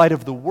you are the light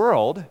of the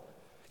world,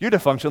 you're to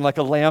function like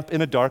a lamp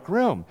in a dark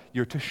room.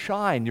 You're to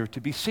shine. You're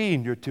to be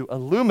seen. You're to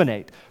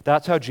illuminate.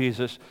 That's how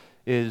Jesus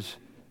is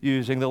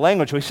using the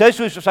language. So he says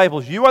to his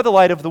disciples, you are the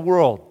light of the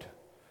world,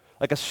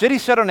 like a city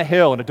set on a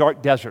hill in a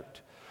dark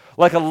desert,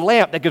 like a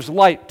lamp that gives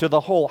light to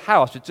the whole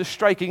house. It's a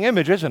striking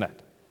image, isn't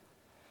it?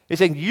 He's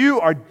saying you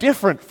are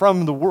different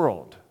from the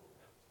world.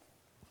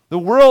 The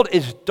world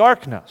is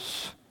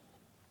darkness,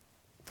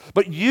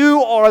 but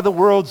you are the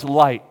world's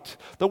light.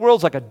 The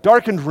world's like a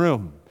darkened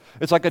room.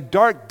 It's like a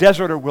dark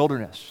desert or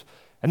wilderness.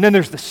 And then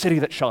there's the city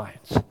that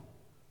shines.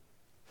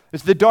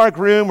 It's the dark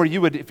room where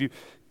you would, if you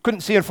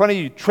couldn't see in front of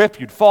you, you'd trip,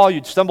 you'd fall,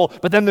 you'd stumble.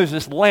 But then there's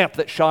this lamp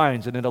that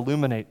shines and it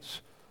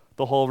illuminates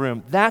the whole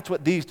room. That's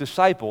what these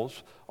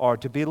disciples are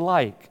to be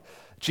like.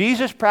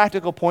 Jesus'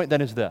 practical point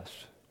then is this,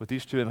 with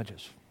these two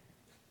images.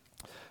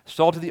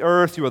 Salt of the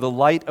earth, you are the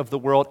light of the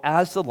world.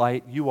 As the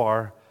light, you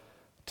are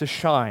to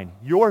shine.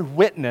 Your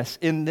witness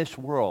in this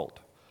world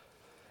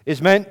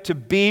is meant to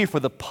be for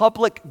the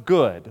public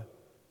good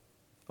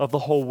of the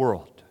whole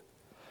world.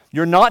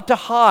 You're not to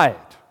hide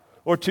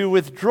or to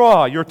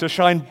withdraw. You're to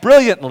shine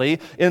brilliantly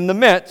in the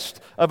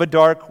midst of a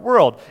dark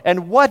world.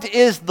 And what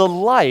is the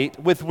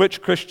light with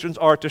which Christians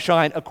are to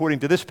shine according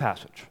to this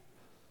passage?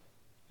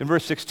 In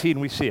verse 16,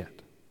 we see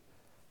it.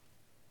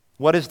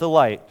 What is the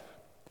light?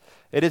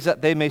 It is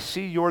that they may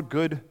see your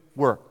good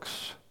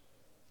works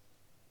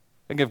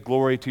and give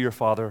glory to your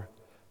Father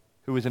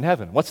who is in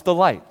heaven. What's the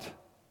light?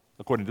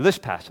 According to this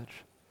passage,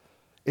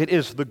 it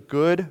is the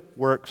good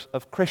works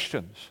of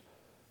Christians.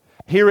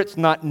 Here it's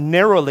not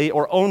narrowly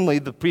or only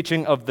the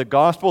preaching of the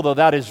gospel, though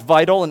that is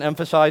vital and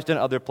emphasized in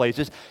other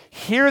places.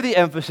 Here the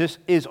emphasis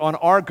is on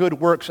our good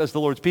works as the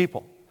Lord's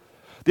people.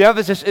 The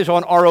emphasis is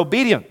on our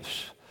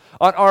obedience,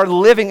 on our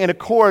living in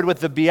accord with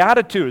the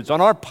Beatitudes,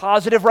 on our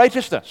positive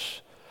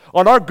righteousness,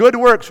 on our good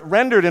works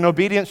rendered in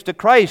obedience to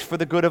Christ for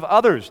the good of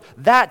others.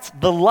 That's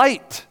the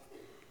light.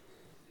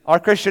 Our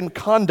Christian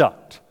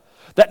conduct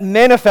that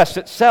manifests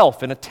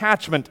itself in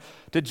attachment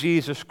to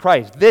Jesus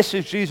Christ. This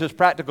is Jesus'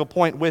 practical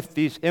point with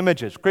these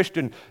images.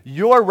 Christian,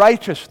 your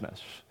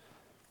righteousness,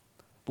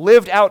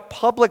 lived out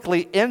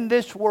publicly in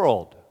this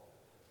world,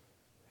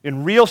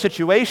 in real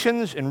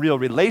situations, in real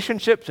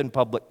relationships, in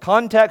public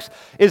context,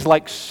 is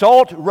like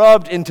salt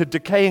rubbed into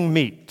decaying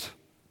meat.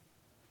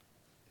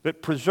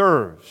 It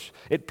preserves,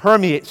 it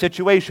permeates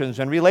situations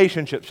and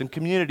relationships and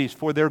communities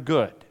for their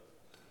good.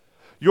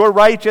 Your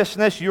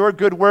righteousness, your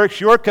good works,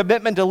 your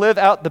commitment to live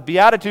out the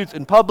Beatitudes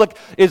in public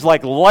is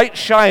like light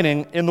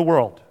shining in the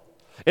world.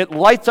 It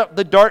lights up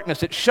the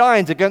darkness. It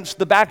shines against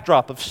the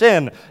backdrop of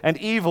sin and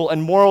evil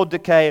and moral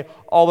decay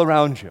all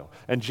around you.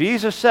 And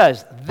Jesus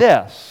says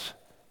this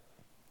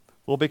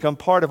will become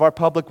part of our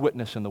public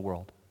witness in the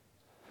world.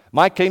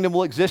 My kingdom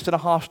will exist in a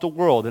hostile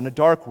world, in a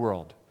dark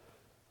world,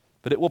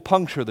 but it will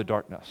puncture the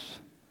darkness.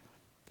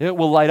 It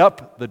will light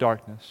up the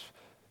darkness.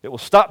 It will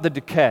stop the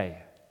decay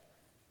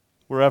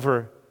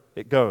wherever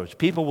it goes.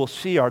 People will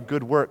see our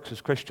good works as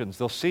Christians.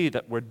 They'll see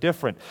that we're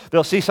different.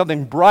 They'll see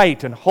something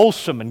bright and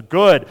wholesome and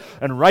good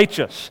and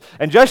righteous.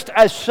 And just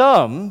as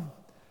some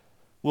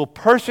will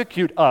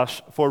persecute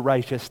us for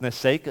righteousness'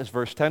 sake, as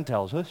verse 10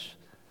 tells us,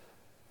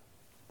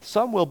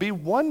 some will be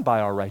won by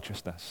our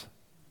righteousness.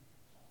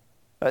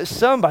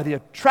 Some by the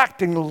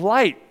attracting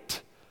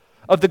light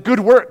of the good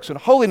works and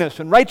holiness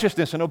and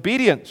righteousness and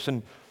obedience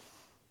and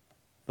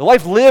the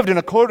life lived in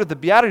accord with the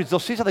Beatitudes. They'll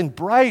see something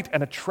bright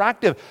and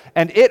attractive,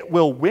 and it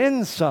will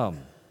win some.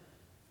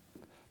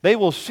 They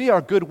will see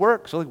our good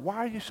works. They're like, why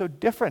are you so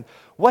different?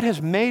 What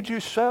has made you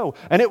so?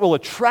 And it will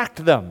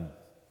attract them,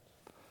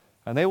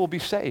 and they will be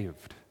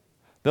saved.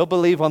 They'll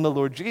believe on the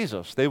Lord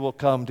Jesus. They will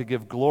come to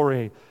give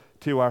glory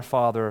to our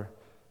Father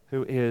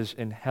who is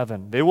in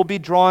heaven. They will be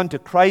drawn to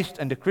Christ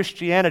and to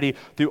Christianity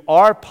through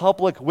our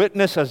public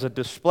witness as a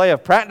display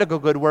of practical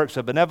good works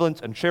of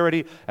benevolence and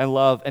charity and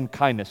love and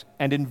kindness,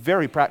 and in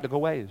very practical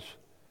ways.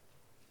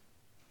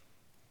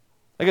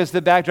 Against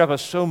the backdrop of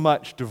so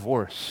much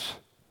divorce,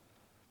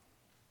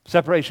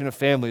 separation of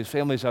families,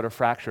 families that are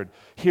fractured,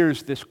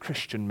 here's this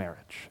Christian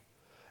marriage,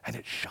 and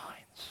it shines.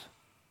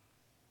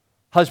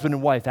 Husband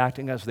and wife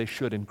acting as they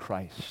should in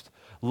Christ,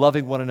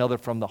 loving one another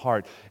from the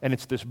heart, and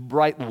it's this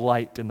bright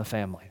light in the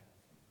family.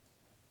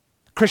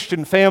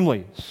 Christian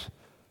families,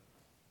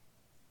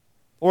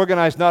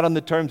 organized not on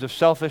the terms of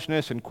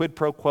selfishness and quid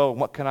pro quo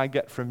and what can I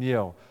get from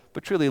you,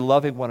 but truly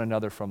loving one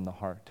another from the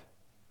heart.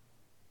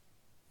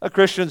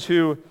 Christians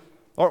who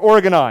are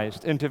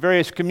organized into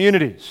various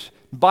communities,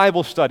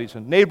 Bible studies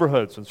and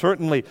neighborhoods, and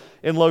certainly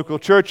in local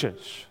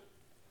churches.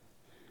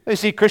 They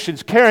see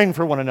Christians caring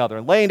for one another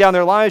and laying down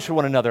their lives for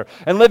one another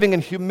and living in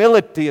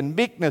humility and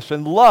meekness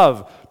and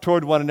love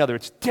toward one another.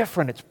 It's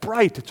different, it's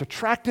bright, it's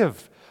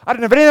attractive. I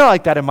didn't have anything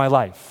like that in my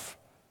life.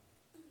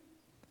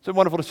 It's been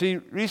wonderful to see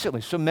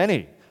recently so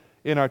many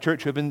in our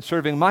church who have been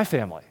serving my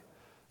family,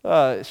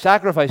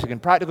 sacrificing in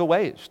practical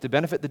ways to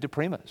benefit the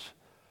DePrimas,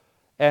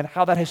 and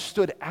how that has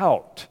stood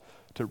out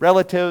to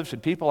relatives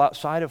and people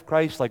outside of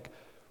Christ. Like,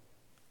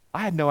 I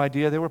had no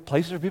idea there were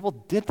places where people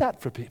did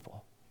that for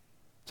people.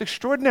 It's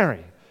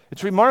extraordinary.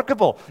 It's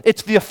remarkable.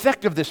 It's the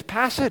effect of this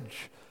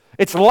passage.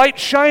 It's light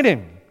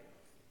shining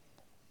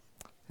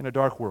in a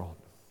dark world.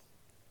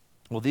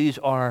 Well, these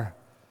are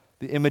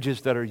the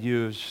images that are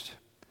used.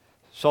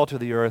 Salt of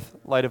the earth,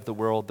 light of the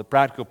world. The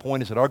practical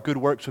point is that our good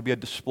works will be a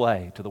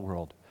display to the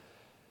world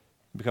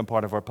and become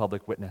part of our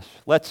public witness.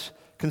 Let's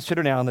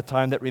consider now in the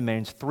time that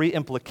remains 3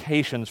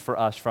 implications for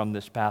us from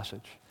this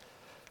passage.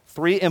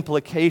 3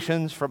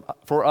 implications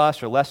for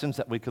us, or lessons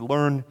that we could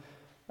learn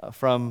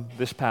from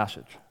this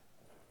passage.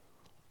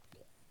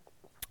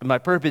 And my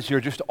purpose here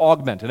is just to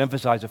augment and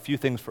emphasize a few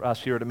things for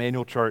us here at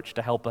Emmanuel Church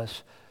to help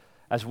us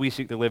as we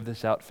seek to live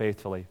this out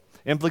faithfully.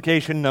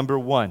 Implication number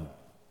 1.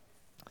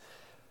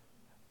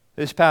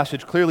 This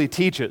passage clearly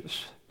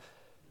teaches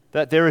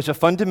that there is a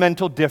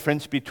fundamental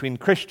difference between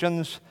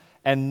Christians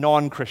and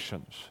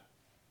non-Christians.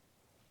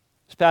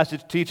 This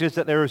passage teaches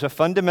that there is a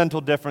fundamental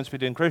difference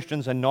between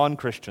Christians and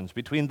non-Christians,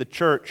 between the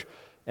church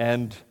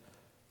and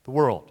the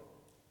world.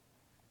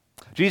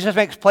 Jesus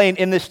makes plain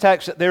in this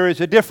text that there is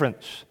a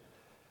difference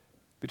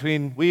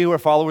between we who are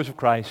followers of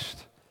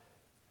Christ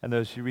and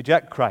those who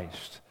reject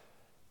Christ.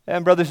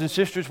 And brothers and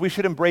sisters, we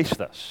should embrace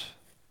this.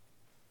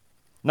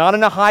 Not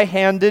in a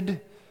high-handed,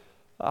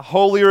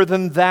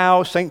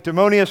 holier-than-thou,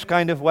 sanctimonious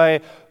kind of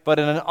way, but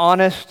in an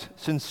honest,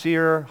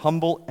 sincere,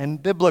 humble,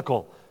 and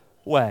biblical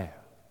way.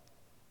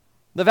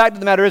 The fact of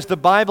the matter is, the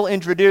Bible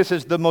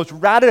introduces the most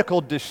radical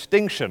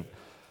distinction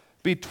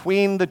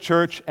between the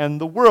church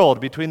and the world,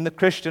 between the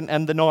Christian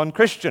and the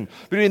non-Christian,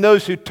 between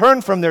those who turn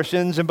from their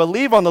sins and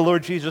believe on the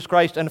Lord Jesus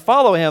Christ and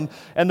follow Him,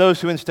 and those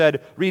who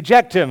instead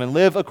reject Him and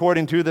live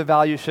according to the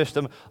value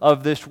system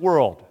of this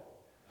world.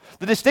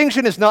 The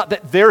distinction is not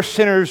that they're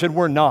sinners and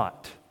we're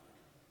not.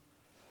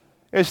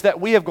 It's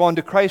that we have gone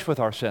to Christ with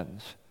our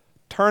sins,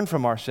 turned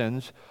from our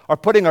sins, are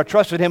putting our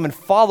trust in Him and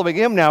following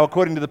Him now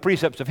according to the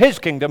precepts of His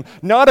kingdom,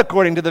 not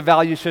according to the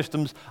value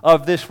systems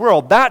of this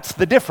world. That's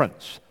the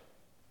difference.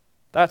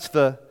 That's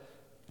the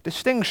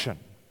distinction.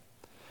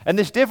 And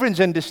this difference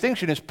and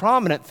distinction is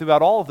prominent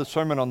throughout all of the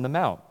Sermon on the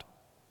Mount.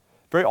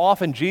 Very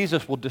often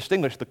Jesus will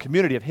distinguish the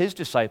community of His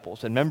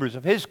disciples and members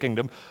of His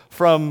kingdom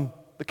from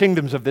the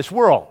kingdoms of this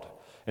world.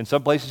 In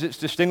some places it's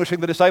distinguishing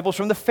the disciples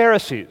from the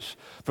Pharisees.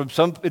 In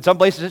some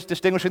places it's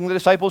distinguishing the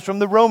disciples from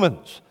the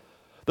Romans.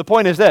 The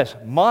point is this: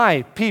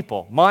 my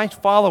people, my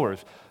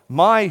followers,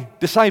 my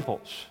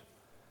disciples,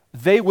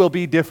 they will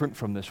be different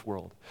from this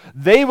world.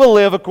 They will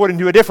live according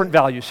to a different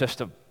value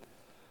system.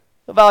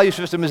 The value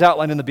system is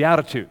outlined in the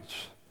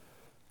Beatitudes,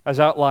 as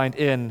outlined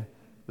in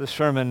the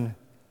Sermon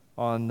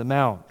on the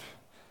Mount.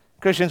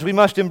 Christians, we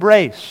must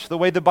embrace the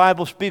way the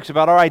Bible speaks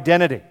about our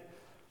identity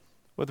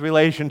with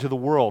relation to the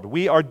world.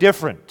 We are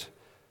different.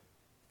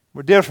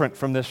 We're different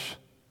from this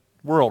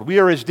world. We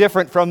are as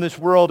different from this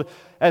world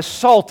as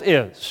salt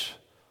is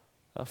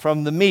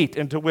from the meat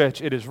into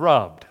which it is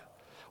rubbed.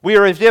 We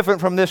are as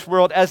different from this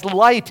world as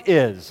light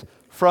is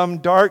from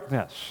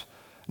darkness.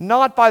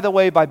 Not, by the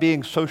way, by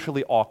being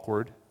socially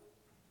awkward,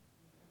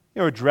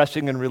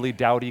 dressing in really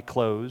dowdy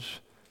clothes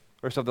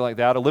or something like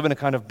that, or living a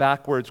kind of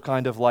backwards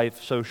kind of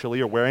life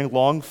socially, or wearing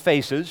long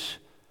faces.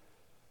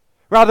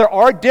 Rather,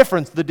 our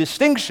difference, the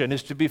distinction,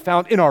 is to be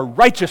found in our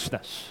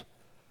righteousness,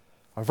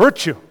 our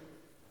virtue,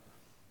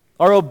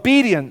 our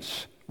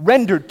obedience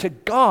rendered to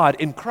God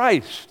in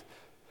Christ.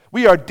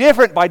 We are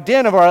different by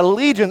dint of our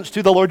allegiance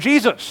to the Lord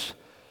Jesus,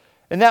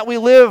 and that we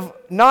live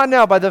not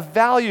now by the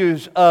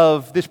values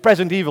of this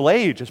present evil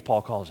age, as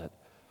Paul calls it,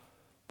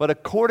 but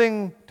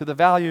according to the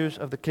values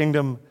of the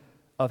kingdom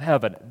of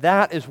heaven.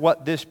 That is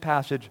what this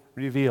passage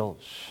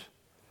reveals.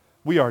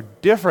 We are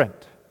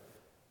different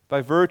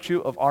by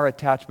virtue of our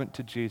attachment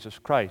to Jesus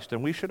Christ.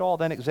 And we should all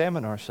then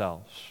examine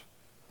ourselves.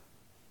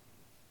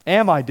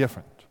 Am I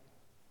different?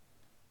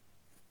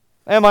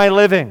 Am I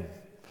living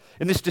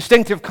in this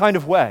distinctive kind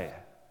of way?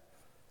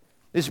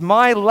 Is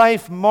my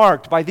life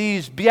marked by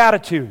these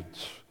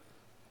beatitudes?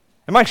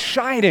 Am I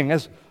shining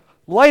as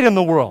light in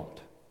the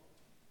world?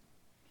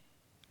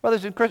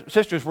 Brothers and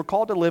sisters, we're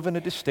called to live in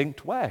a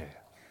distinct way.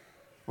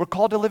 We're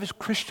called to live as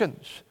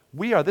Christians.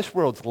 We are this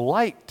world's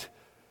light.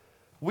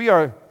 We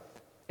are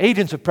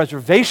agents of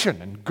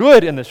preservation and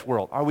good in this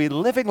world. Are we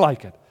living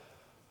like it?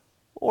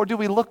 Or do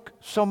we look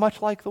so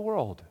much like the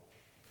world?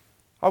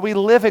 Are we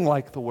living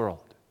like the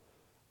world?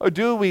 Or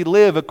do we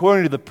live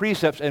according to the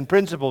precepts and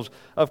principles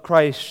of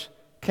Christ's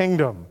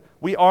kingdom?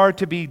 We are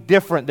to be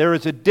different. There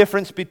is a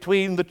difference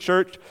between the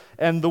church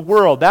and the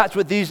world. That's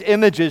what these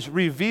images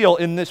reveal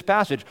in this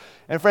passage.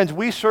 And friends,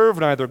 we serve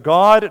neither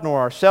God nor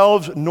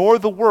ourselves nor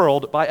the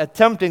world by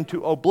attempting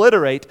to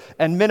obliterate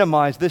and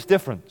minimize this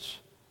difference.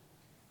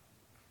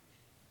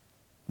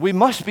 We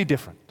must be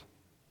different.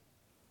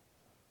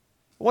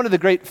 One of the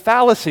great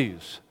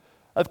fallacies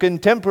of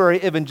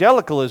contemporary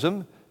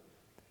evangelicalism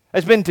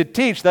has been to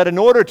teach that in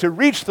order to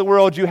reach the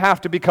world, you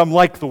have to become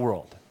like the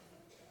world.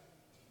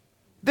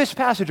 This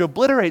passage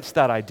obliterates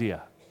that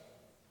idea.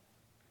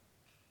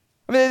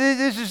 I mean,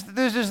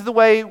 this is the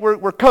way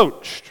we're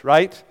coached,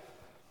 right?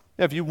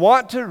 If you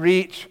want to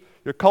reach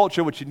your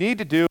culture, what you need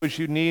to do is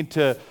you need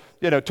to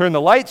turn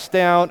the lights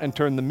down and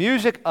turn the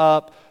music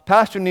up.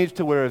 Pastor needs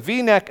to wear a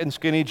V-neck and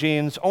skinny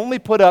jeans, only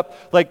put up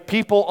like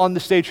people on the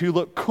stage who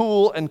look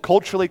cool and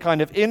culturally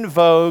kind of in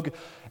vogue,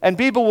 and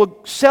people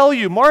will sell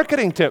you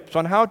marketing tips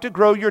on how to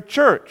grow your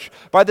church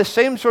by the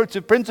same sorts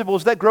of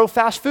principles that grow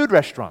fast food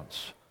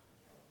restaurants.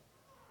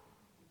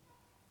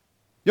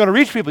 You want to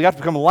reach people, you have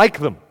to become like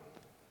them.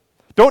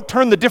 Don't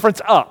turn the difference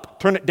up,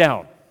 turn it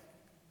down.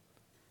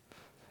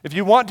 If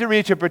you want to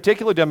reach a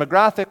particular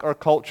demographic or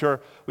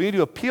culture, we need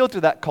to appeal to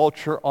that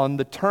culture on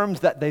the terms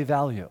that they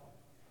value.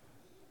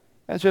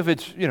 And so if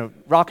it's,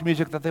 rock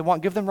music that they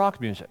want, give them rock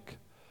music.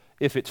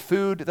 If it's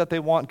food that they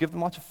want, give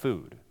them lots of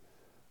food.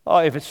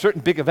 If it's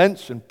certain big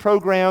events and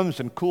programs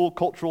and cool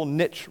cultural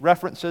niche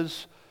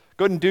references,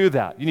 go ahead and do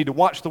that. You need to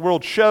watch the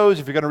world's shows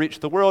if you're going to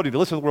reach the world. You need to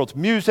listen to the world's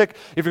music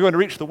if you're going to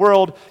reach the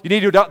world. You need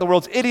to adopt the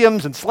world's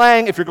idioms and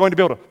slang if you're going to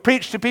be able to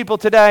preach to people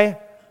today.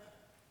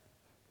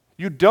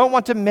 You don't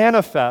want to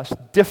manifest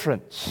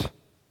difference.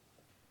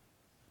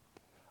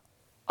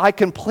 I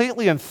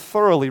completely and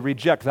thoroughly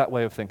reject that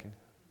way of thinking.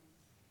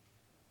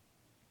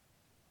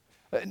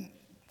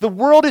 The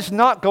world is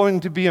not going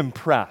to be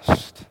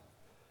impressed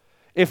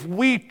if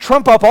we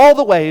trump up all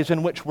the ways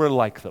in which we're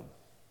like them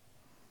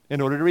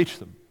in order to reach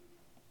them.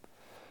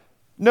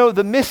 No,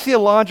 the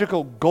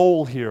missiological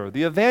goal here,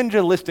 the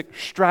evangelistic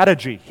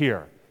strategy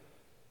here,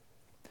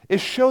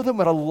 is show them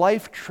what a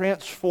life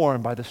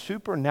transformed by the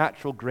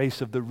supernatural grace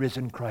of the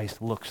risen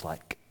Christ looks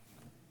like.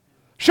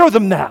 Show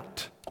them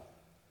that.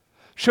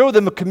 Show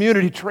them a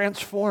community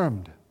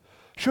transformed.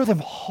 Show them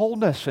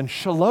wholeness and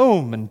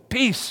shalom and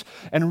peace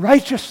and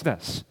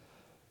righteousness.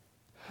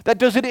 That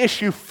doesn't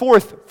issue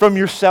forth from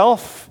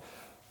yourself,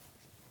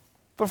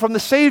 but from the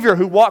Savior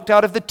who walked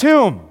out of the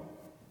tomb.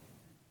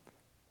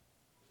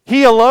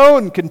 He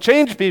alone can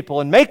change people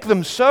and make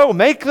them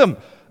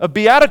a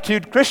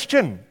beatitude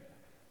Christian,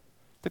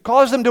 to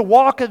cause them to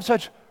walk in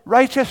such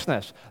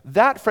righteousness.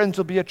 That, friends,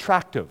 will be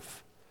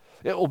attractive.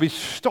 It will be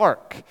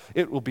stark.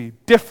 It will be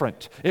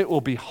different. It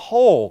will be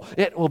whole.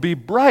 It will be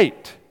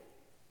bright.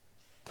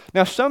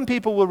 Now, some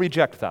people will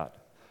reject that.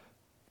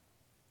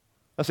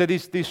 They'll say,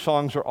 these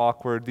songs are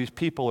awkward, these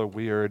people are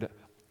weird,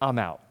 I'm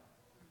out.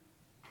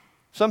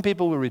 Some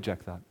people will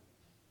reject that.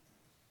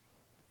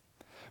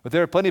 But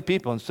there are plenty of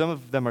people, and some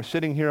of them are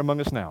sitting here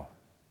among us now.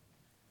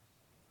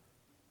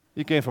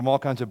 You came from all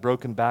kinds of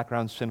broken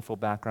backgrounds, sinful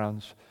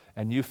backgrounds,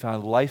 and you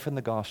found life in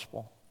the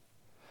gospel.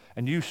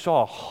 And you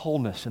saw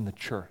wholeness in the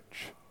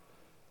church.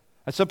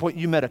 At some point,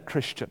 you met a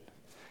Christian.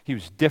 He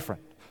was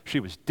different. She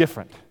was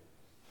different.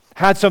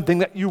 Had something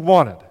that you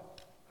wanted.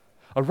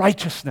 A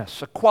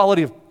righteousness, a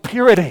quality of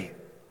purity,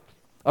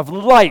 of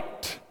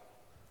light.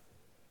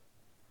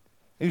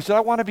 And you said, I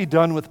want to be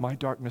done with my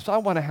darkness. I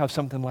want to have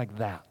something like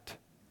that.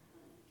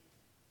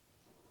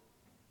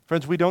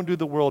 Friends, we don't do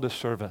the world a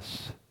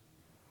service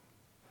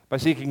by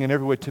seeking in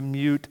every way to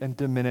mute and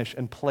diminish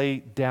and play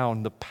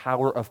down the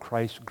power of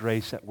Christ's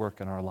grace at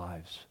work in our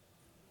lives.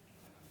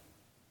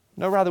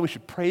 No, rather, we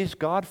should praise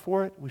God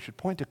for it. We should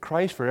point to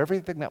Christ for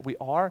everything that we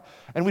are.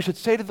 And we should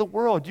say to the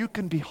world, you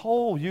can be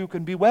whole, you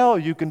can be well,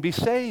 you can be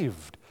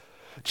saved.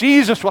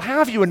 Jesus will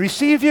have you and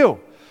receive you.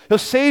 He'll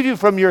save you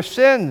from your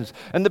sins.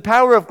 And the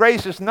power of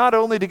grace is not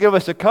only to give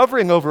us a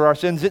covering over our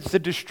sins, it's to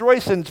destroy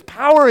sin's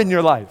power in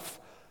your life.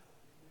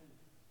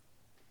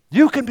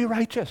 You can be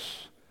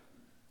righteous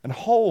and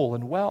whole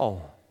and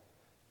well.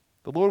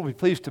 The Lord will be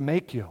pleased to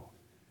make you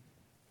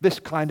this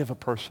kind of a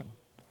person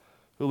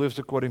who lives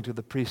according to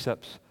the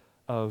precepts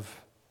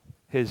of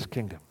His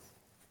kingdom.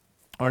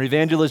 Our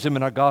evangelism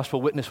and our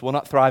gospel witness will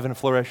not thrive and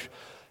flourish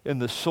in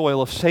the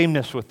soil of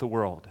sameness with the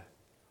world.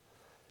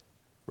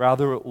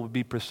 Rather, it will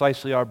be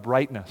precisely our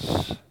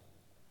brightness,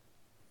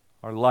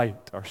 our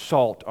light, our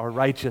salt, our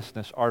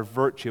righteousness, our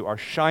virtue, our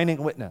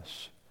shining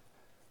witness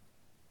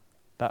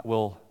that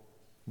will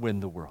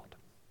win the world.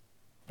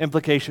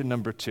 Implication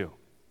number two.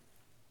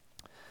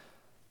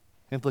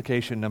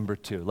 Implication number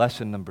two,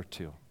 lesson number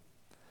two.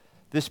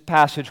 This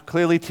passage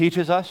clearly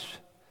teaches us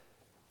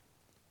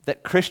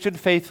that Christian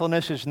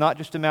faithfulness is not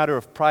just a matter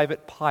of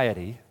private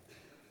piety,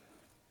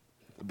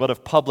 but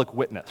of public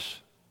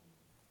witness.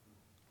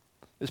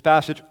 This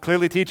passage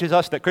clearly teaches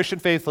us that Christian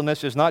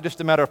faithfulness is not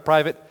just a matter of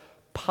private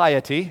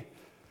piety.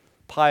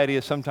 Piety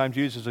is sometimes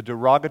used as a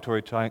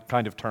derogatory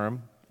kind of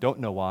term. Don't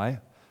know why.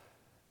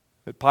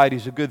 But piety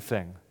is a good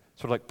thing.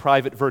 Sort of like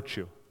private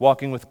virtue,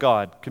 walking with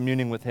God,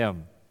 communing with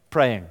Him,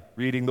 praying,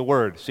 reading the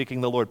Word,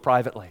 seeking the Lord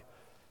privately.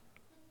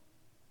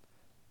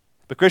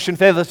 But Christian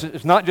faithfulness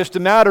is not just a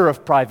matter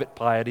of private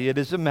piety, it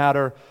is a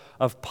matter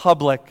of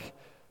public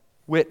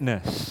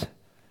witness.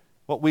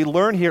 What we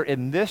learn here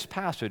in this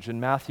passage in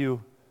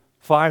Matthew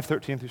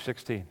 5:13 through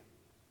 16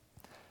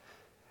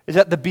 is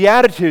that the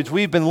Beatitudes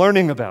we've been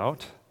learning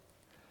about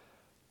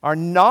are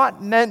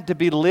not meant to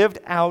be lived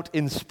out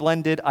in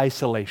splendid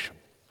isolation,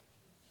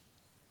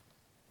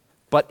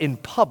 but in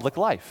public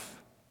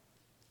life,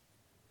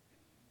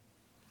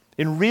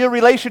 in real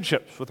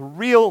relationships with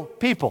real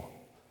people,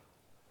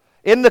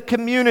 in the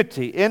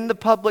community, in the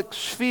public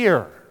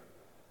sphere.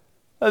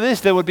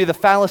 This then would be the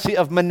fallacy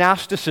of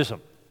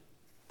monasticism.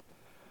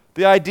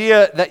 The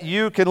idea that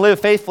you can live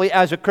faithfully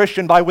as a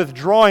Christian by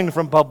withdrawing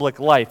from public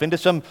life into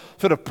some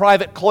sort of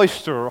private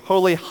cloister or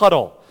holy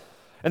huddle,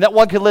 and that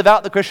one can live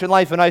out the Christian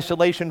life in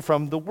isolation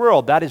from the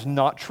world. That is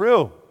not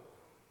true.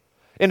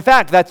 In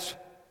fact, that's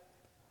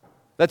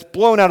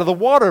blown out of the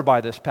water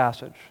by this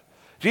passage.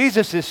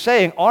 Jesus is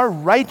saying our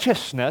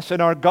righteousness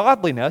and our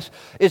godliness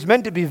is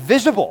meant to be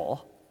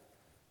visible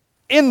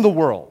in the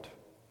world,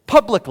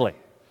 publicly.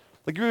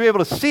 Like you'll be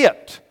able to see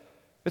it.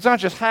 It's not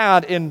just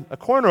had in a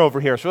corner over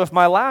here. So if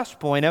my last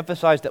point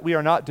emphasized that we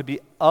are not to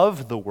be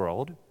of the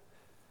world,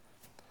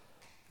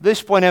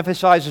 this point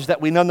emphasizes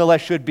that we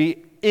nonetheless should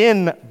be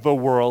in the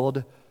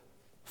world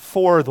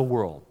for the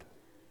world.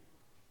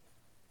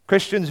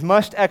 Christians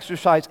must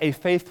exercise a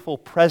faithful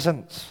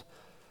presence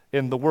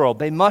in the world.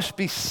 They must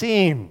be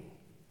seen.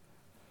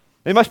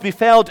 They must be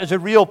felt as a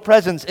real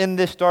presence in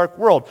this dark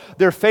world.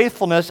 Their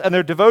faithfulness and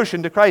their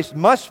devotion to Christ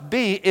must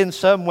be in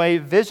some way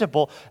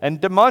visible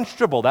and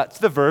demonstrable. That's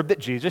the verb that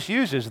Jesus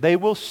uses. They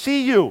will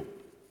see you.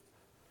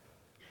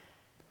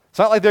 It's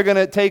not like they're going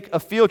to take a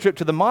field trip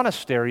to the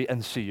monastery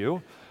and see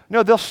you.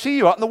 No, they'll see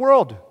you out in the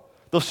world.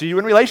 They'll see you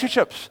in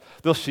relationships.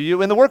 They'll see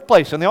you in the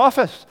workplace, in the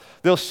office.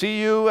 They'll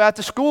see you at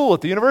the school,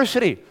 at the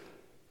university.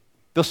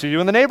 They'll see you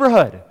in the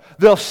neighborhood.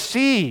 They'll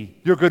see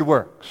your good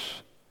works.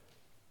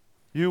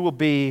 You will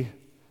be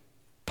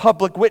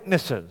public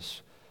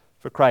witnesses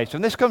for Christ.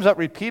 And this comes up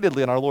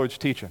repeatedly in our Lord's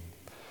teaching.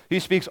 He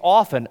speaks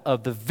often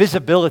of the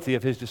visibility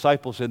of his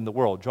disciples in the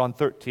world. John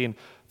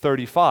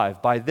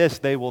 13:35. By this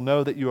they will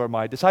know that you are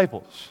my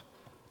disciples,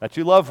 that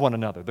you love one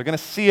another. They're going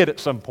to see it at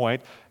some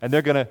point, and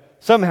they're going to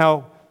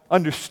somehow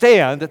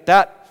understand that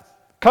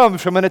that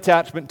comes from an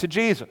attachment to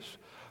Jesus.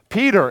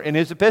 Peter, in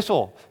his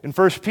epistle, in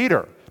 1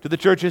 Peter, to the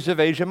churches of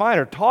Asia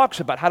Minor, talks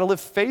about how to live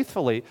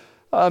faithfully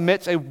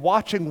amidst a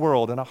watching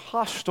world and a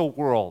hostile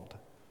world.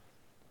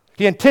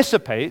 He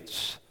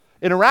anticipates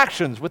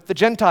interactions with the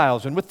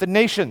Gentiles and with the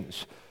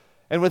nations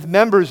and with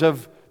members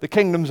of the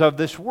kingdoms of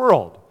this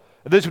world.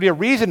 This would be a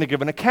reason to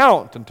give an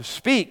account and to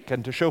speak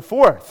and to show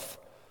forth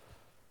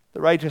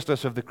the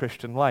righteousness of the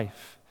Christian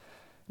life.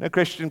 Now,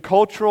 Christian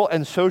cultural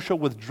and social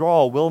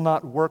withdrawal will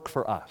not work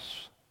for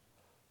us.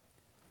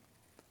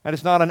 And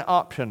it's not an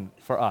option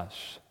for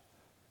us.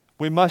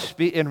 We must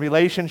be in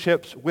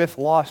relationships with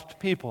lost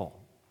people.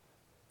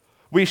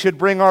 We should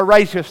bring our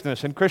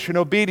righteousness and Christian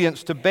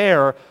obedience to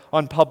bear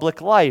on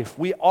public life.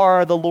 We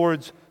are the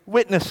Lord's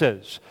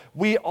witnesses.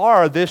 We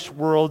are this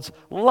world's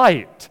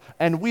light,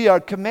 and we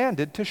are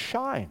commanded to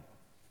shine.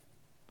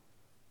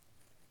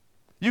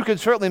 You can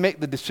certainly make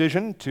the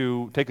decision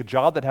to take a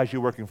job that has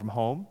you working from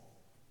home.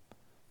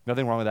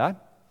 Nothing wrong with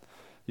that.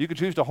 You could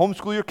choose to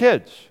homeschool your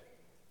kids.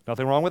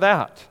 Nothing wrong with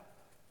that.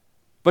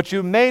 But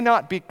you may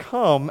not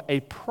become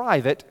a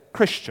private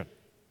Christian.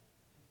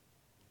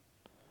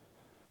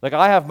 Like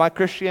I have my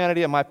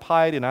Christianity and my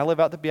piety, and I live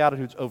out the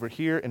Beatitudes over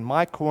here in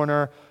my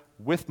corner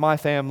with my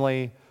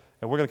family,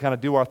 and we're going to kind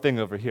of do our thing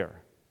over here.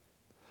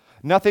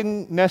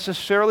 Nothing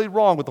necessarily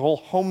wrong with the whole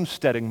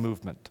homesteading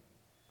movement.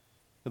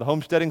 The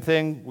homesteading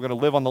thing, we're going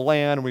to live on the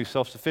land, and we're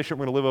self-sufficient,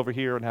 we're going to live over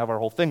here and have our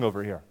whole thing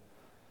over here.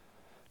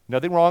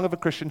 Nothing wrong if a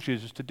Christian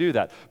chooses to do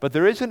that. But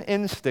there is an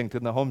instinct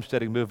in the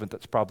homesteading movement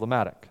that's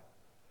problematic.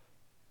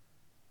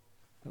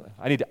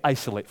 I need to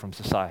isolate from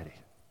society.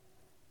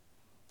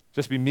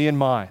 Just be me and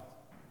mine.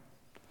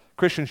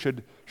 Christians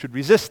should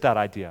resist that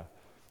idea.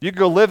 You can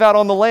go live out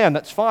on the land,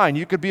 that's fine.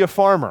 You could be a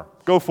farmer.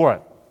 Go for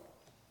it.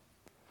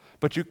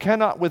 But you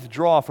cannot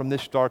withdraw from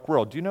this dark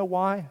world. Do you know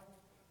why?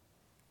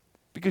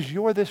 Because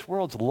you're this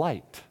world's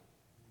light.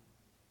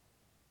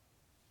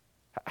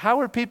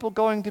 How are people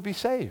going to be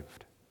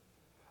saved?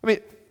 I mean,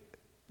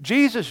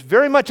 Jesus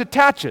very much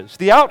attaches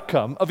the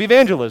outcome of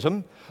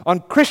evangelism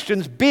on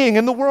Christians being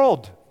in the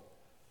world.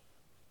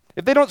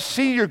 If they don't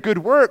see your good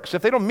works,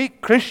 if they don't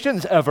meet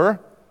Christians ever,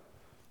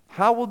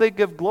 how will they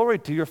give glory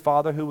to your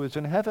Father who is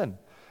in heaven?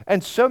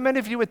 And so many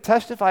of you would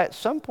testify at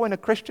some point a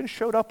Christian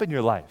showed up in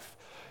your life.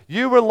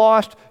 You were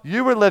lost,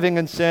 you were living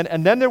in sin,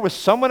 and then there was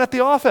someone at the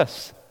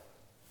office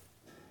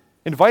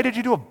invited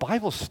you to a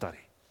Bible study.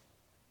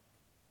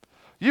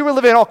 You were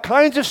living in all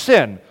kinds of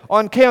sin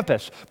on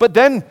campus, but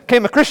then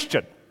came a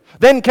Christian,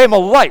 then came a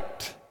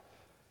light,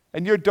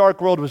 and your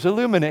dark world was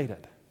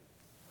illuminated.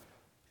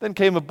 Then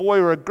came a boy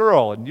or a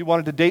girl, and you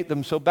wanted to date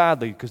them so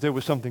badly because there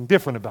was something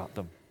different about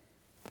them.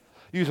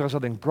 You saw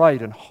something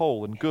bright and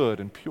whole and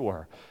good and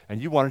pure,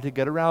 and you wanted to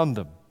get around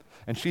them.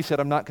 And she said,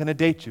 I'm not going to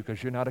date you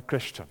because you're not a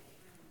Christian.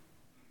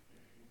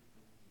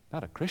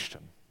 Not a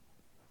Christian?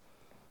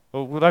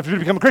 Well, what do I have to do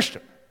to become a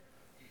Christian?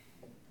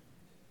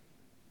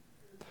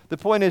 The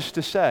point is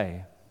to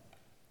say,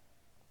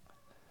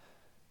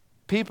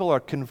 people are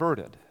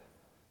converted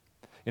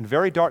in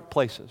very dark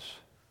places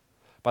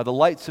by the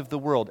lights of the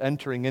world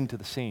entering into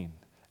the scene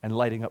and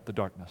lighting up the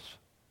darkness.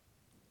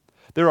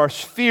 There are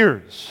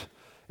spheres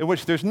in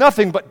which there's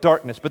nothing but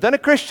darkness, but then a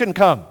Christian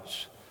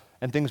comes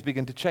and things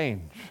begin to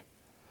change.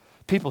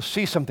 People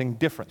see something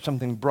different,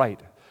 something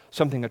bright,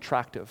 something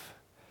attractive,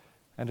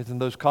 and it's in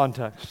those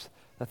contexts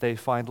that they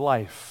find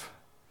life.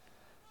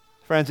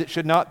 Friends, it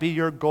should not be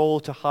your goal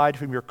to hide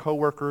from your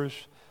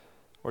coworkers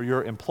or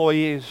your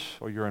employees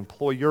or your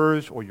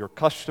employers or your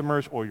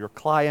customers or your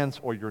clients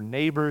or your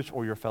neighbors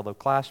or your fellow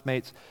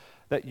classmates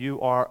that you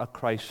are a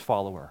Christ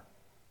follower.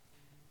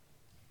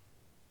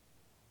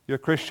 Your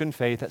Christian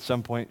faith at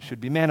some point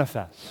should be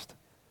manifest.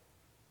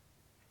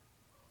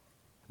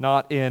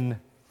 Not in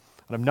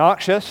an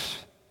obnoxious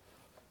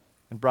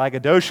and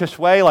braggadocious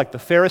way like the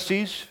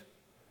Pharisees,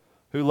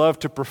 who love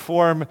to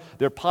perform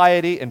their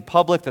piety in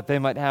public that they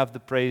might have the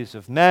praise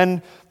of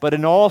men, but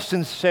in all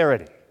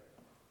sincerity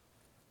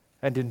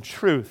and in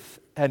truth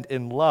and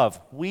in love.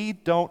 We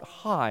don't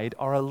hide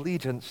our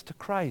allegiance to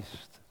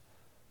Christ,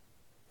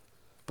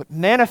 but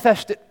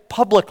manifest it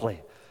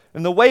publicly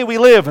in the way we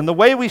live, in the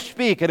way we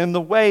speak, and in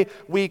the way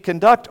we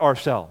conduct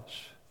ourselves.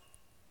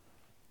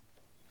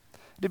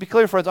 To be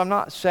clear, friends, I'm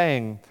not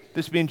saying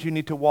this means you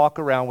need to walk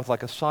around with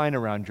like a sign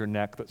around your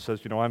neck that says,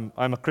 I'm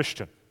a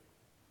Christian.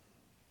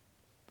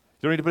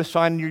 You don't need to put a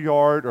sign in your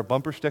yard or a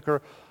bumper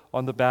sticker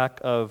on the back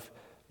of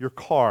your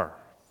car.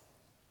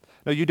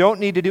 No, you don't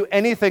need to do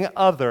anything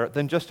other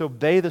than just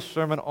obey the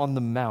Sermon on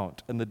the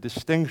Mount, and the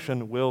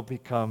distinction will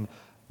become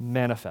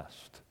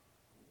manifest.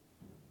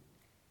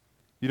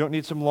 You don't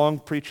need some long,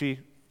 preachy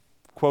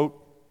quote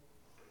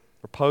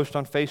or post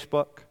on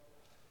Facebook.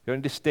 You don't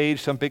need to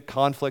stage some big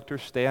conflict or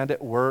stand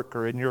at work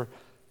or in your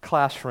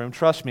classroom.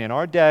 Trust me, in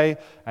our day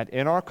and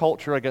in our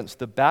culture, against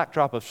the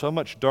backdrop of so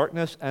much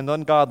darkness and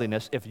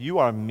ungodliness, if you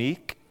are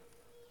meek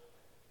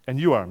and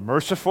you are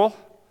merciful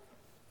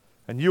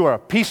and you are a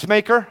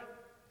peacemaker,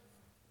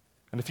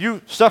 and if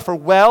you suffer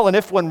well, and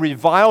if when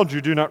reviled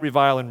you do not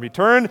revile in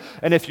return,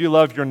 and if you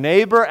love your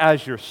neighbor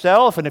as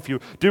yourself, and if you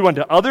do unto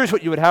others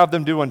what you would have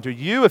them do unto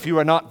you, if you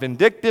are not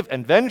vindictive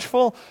and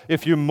vengeful,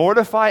 if you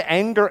mortify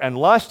anger and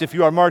lust, if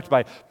you are marked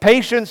by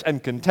patience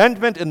and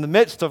contentment in the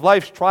midst of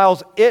life's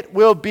trials, it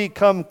will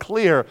become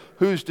clear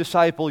whose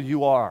disciple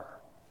you are.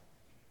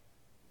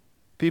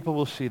 People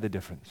will see the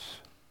difference.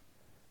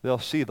 They'll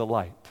see the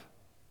light,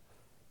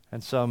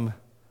 and some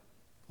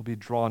will be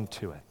drawn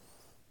to it.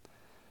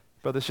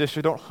 Brother,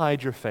 sister, don't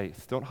hide your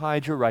faith. Don't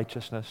hide your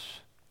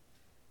righteousness.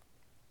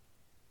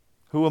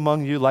 Who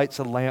among you lights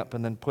a lamp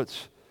and then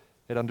puts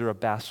it under a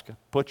basket?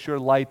 Put your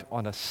light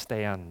on a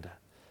stand,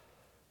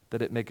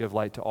 that it may give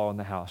light to all in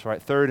the house. All right,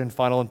 third and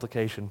final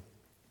implication,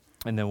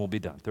 and then we'll be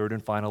done. Third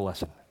and final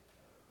lesson.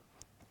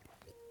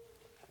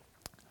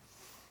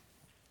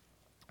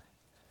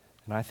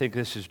 And I think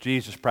this is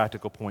Jesus'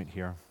 practical point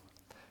here.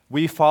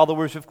 We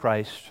followers of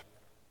Christ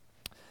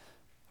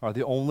are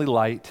the only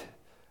light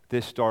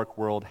this dark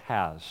world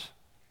has,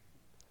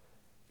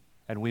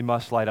 and we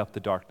must light up the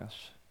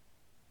darkness.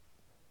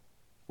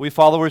 We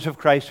followers of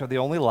Christ are the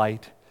only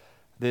light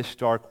this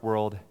dark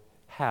world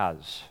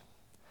has,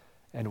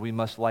 and we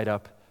must light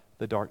up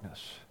the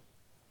darkness.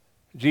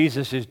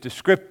 Jesus is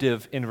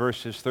descriptive in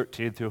verses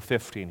 13 through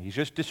 15. He's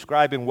just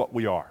describing what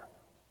we are.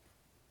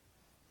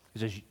 He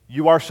says,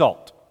 you are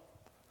salt.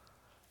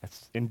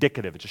 That's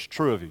indicative. It's just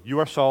true of you. You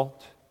are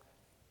salt.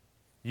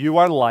 You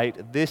are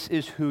light. This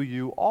is who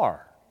you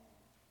are.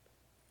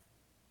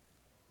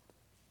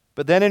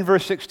 But then in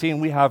verse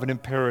 16, we have an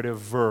imperative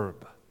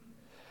verb.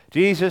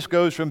 Jesus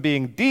goes from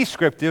being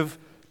descriptive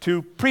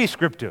to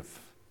prescriptive.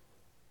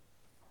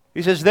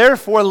 He says,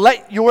 therefore,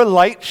 let your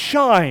light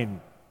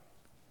shine.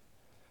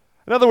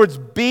 In other words,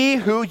 be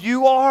who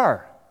you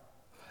are.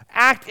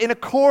 Act in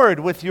accord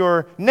with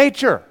your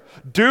nature.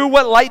 Do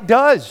what light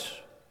does.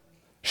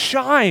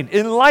 Shine,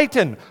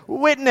 enlighten,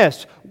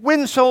 witness,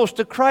 win souls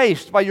to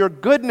Christ by your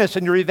goodness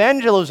and your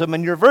evangelism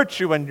and your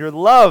virtue and your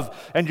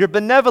love and your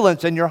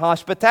benevolence and your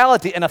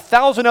hospitality and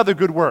 1,000 other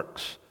good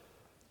works.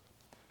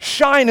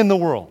 Shine in the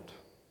world.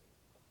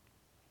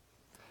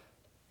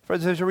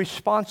 Friends, there's a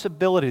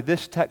responsibility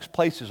this text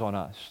places on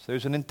us.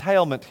 There's an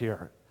entailment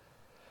here.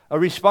 A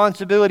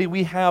responsibility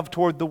we have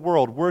toward the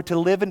world. We're to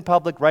live in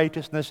public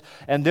righteousness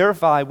and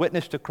thereby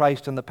witness to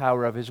Christ in the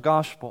power of His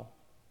gospel.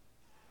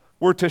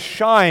 We're to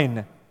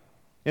shine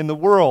in the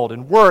world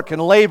and work and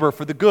labor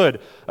for the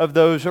good of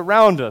those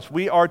around us.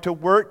 We are to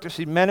work to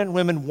see men and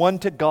women won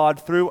to God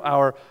through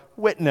our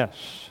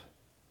witness.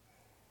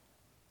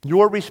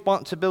 Your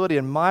responsibility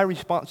and my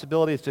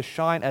responsibility is to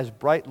shine as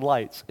bright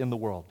lights in the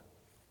world.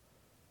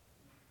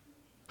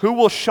 Who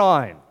will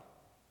shine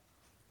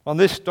on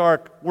this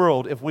dark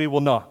world if we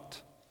will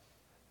not?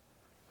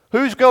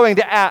 Who's going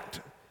to act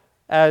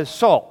as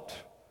salt,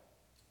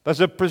 as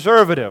a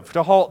preservative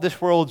to halt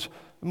this world's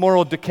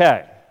moral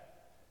decay?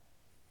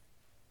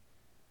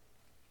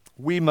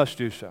 We must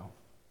do so.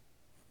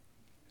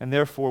 And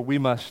therefore we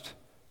must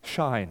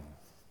shine.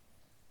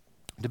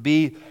 To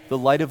be the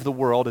light of the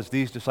world, as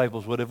these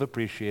disciples would have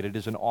appreciated,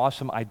 is an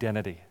awesome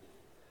identity.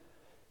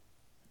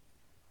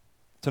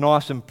 It's an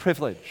awesome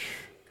privilege.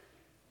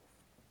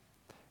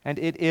 And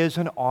it is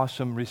an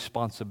awesome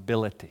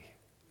responsibility.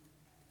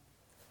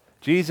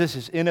 Jesus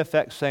is in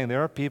effect saying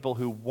there are people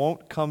who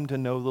won't come to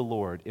know the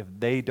Lord if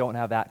they don't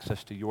have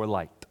access to your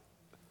light.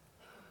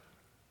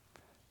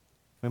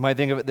 We might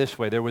think of it this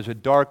way. There was a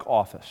dark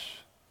office.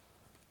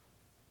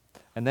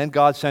 And then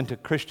God sent a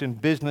Christian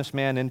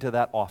businessman into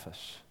that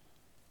office.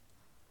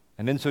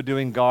 And in so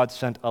doing, God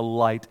sent a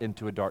light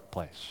into a dark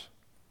place.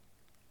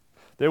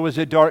 There was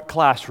a dark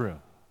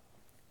classroom.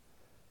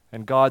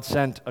 And God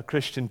sent a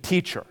Christian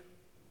teacher.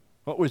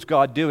 What was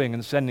God doing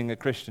in sending a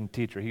Christian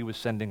teacher? He was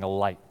sending a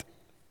light.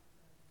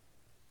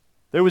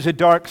 There was a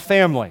dark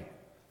family.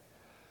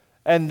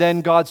 And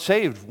then God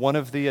saved one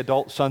of the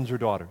adult sons or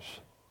daughters.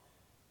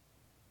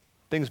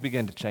 Things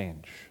began to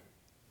change.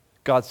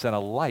 God sent a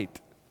light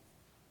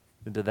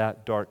into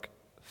that dark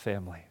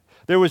family.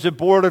 There was a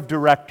board of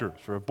directors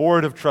or a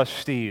board of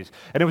trustees,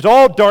 and it was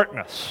all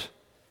darkness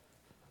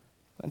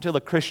until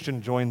a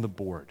Christian joined the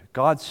board.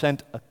 God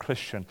sent a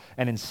Christian,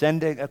 and in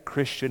sending a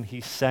Christian,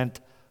 He sent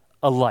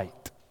a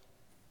light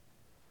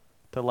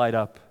to light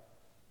up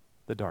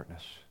the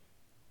darkness.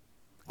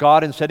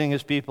 God, in sending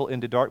His people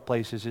into dark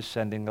places, is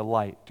sending a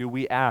light. Do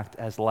we act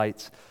as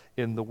lights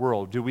in the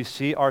world? Do we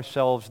see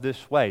ourselves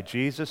this way?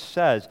 Jesus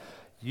says,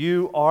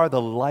 "You are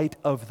the light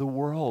of the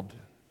world.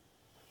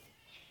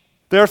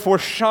 Therefore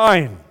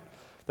shine,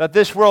 that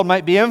this world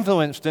might be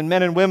influenced and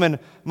men and women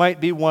might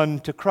be won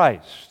to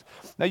Christ."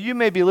 Now you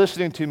may be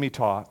listening to me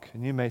talk,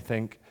 and you may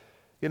think,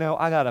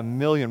 I got a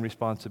million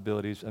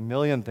responsibilities, a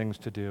million things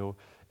to do,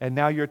 and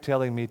now you're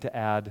telling me to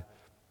add,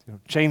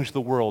 change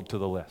the world to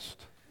the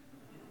list.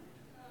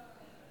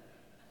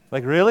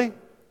 Like, really?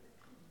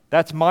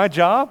 That's my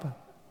job?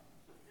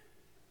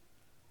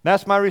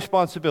 That's my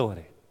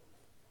responsibility?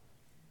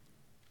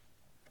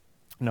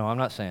 No, I'm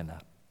not saying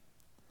that.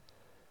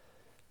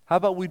 How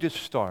about we just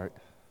start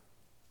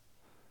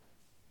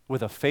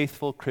with a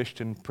faithful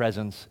Christian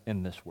presence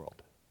in this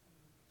world?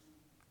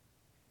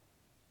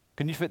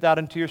 Can you fit that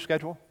into your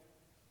schedule?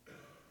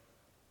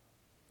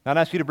 Not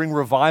ask you to bring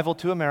revival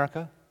to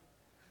America.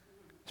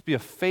 Let's be a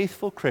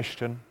faithful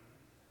Christian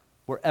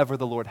wherever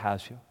the Lord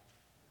has you.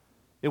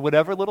 In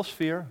whatever little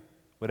sphere,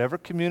 whatever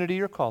community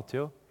you're called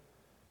to,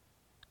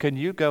 can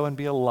you go and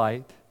be a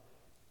light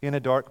in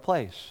a dark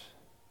place?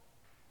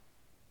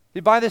 See,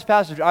 by this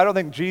passage, I don't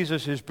think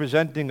Jesus is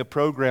presenting a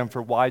program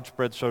for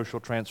widespread social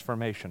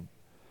transformation.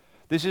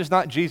 This is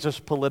not Jesus'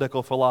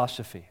 political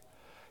philosophy.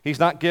 He's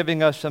not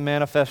giving us a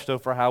manifesto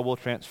for how we'll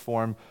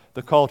transform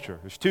the culture.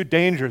 There's two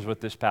dangers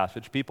with this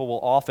passage. People will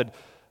often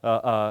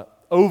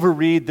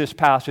overread this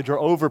passage or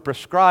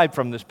overprescribe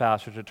from this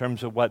passage in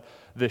terms of what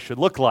this should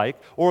look like,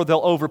 or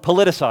they'll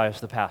over-politicize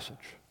the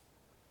passage.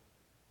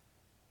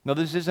 No,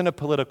 this isn't a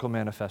political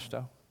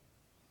manifesto.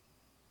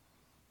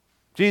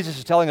 Jesus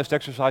is telling us to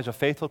exercise a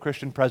faithful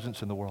Christian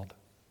presence in the world,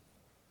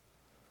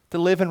 to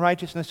live in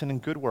righteousness and in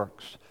good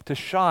works, to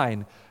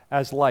shine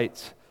as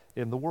lights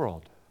in the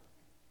world.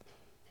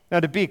 Now,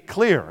 to be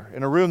clear,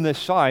 in a room this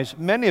size,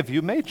 many of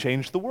you may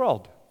change the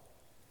world.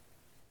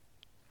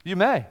 You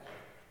may.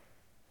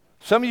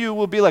 Some of you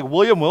will be like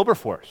William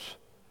Wilberforce,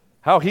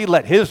 how he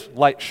let his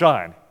light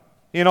shine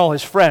in all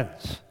his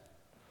friends.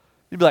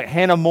 You'd be like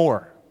Hannah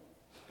More,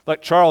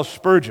 like Charles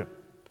Spurgeon.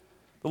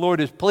 The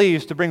Lord is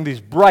pleased to bring these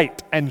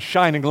bright and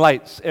shining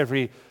lights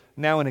every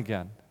now and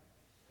again.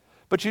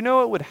 But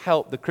it would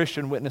help the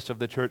Christian witness of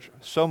the church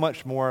so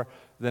much more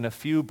than a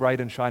few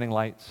bright and shining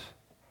lights.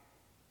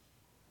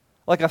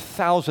 Like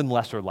 1,000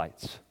 lesser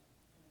lights,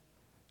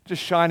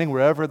 just shining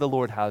wherever the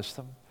Lord has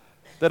them,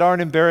 that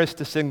aren't embarrassed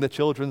to sing the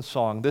children's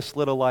song, "This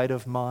little light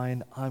of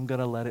mine, I'm going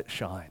to let it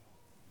shine."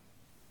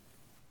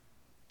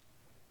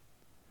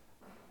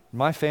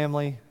 My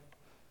family,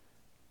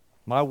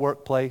 my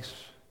workplace,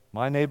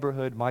 my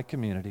neighborhood, my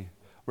community,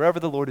 wherever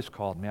the Lord has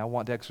called me, I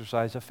want to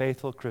exercise a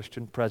faithful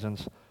Christian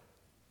presence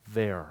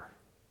there.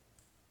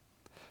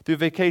 Through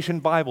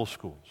vacation Bible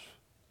schools,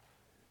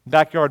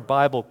 backyard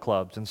Bible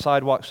clubs, and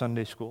sidewalk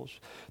Sunday schools.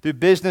 Through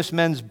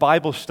businessmen's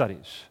Bible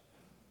studies.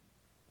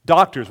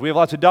 Doctors, we have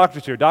lots of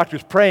doctors here.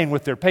 Doctors praying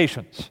with their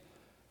patients.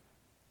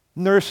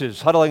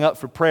 Nurses huddling up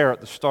for prayer at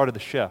the start of the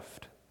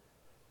shift.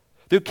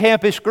 Through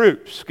campus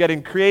groups,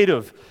 getting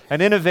creative and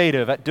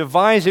innovative at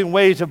devising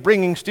ways of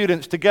bringing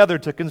students together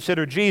to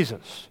consider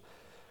Jesus.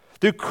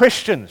 Through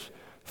Christians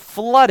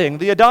flooding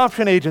the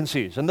adoption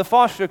agencies and the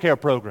foster care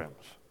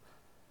programs.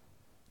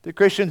 Through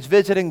Christians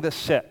visiting the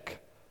sick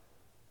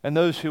and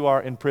those who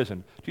are in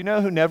prison. Do you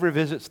know who never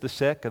visits the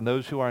sick and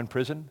those who are in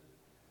prison?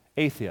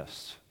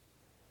 Atheists.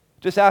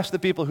 Just ask the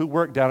people who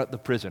work down at the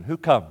prison. Who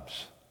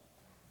comes?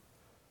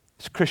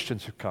 It's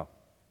Christians who come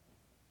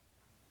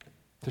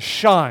to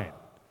shine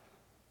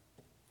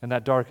in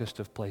that darkest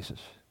of places.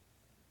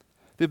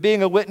 Through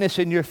being a witness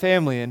in your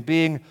family and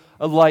being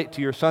a light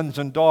to your sons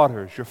and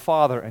daughters, your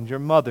father and your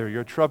mother,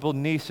 your troubled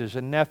nieces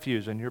and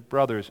nephews, and your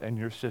brothers and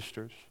your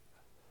sisters.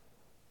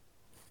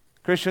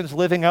 Christians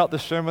living out the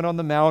Sermon on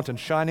the Mount and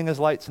shining as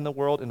lights in the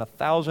world in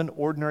 1,000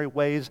 ordinary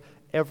ways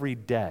every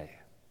day.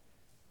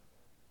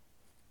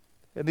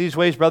 In these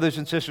ways, brothers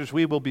and sisters,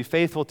 we will be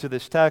faithful to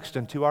this text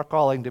and to our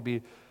calling to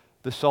be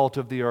the salt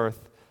of the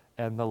earth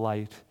and the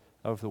light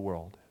of the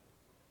world.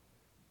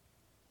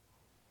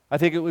 I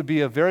think it would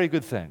be a very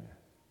good thing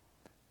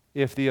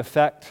if the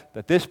effect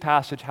that this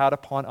passage had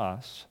upon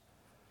us,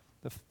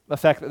 the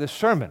effect that this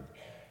sermon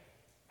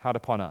had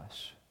upon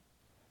us,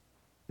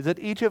 is that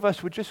each of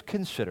us would just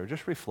consider,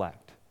 just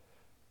reflect,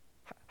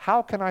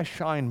 how can I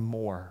shine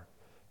more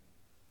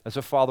as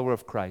a follower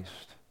of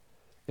Christ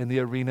in the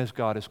arenas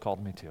God has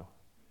called me to?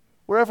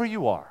 Wherever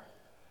you are,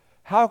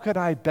 how can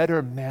I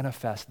better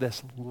manifest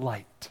this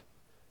light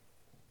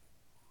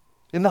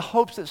in the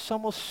hopes that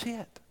some will see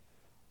it,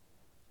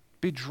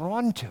 be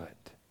drawn to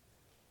it,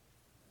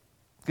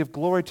 give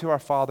glory to our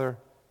Father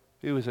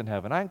who is in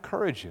heaven? I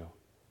encourage you,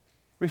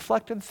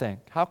 reflect and think,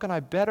 how can I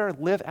better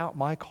live out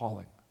my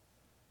calling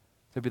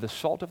to be the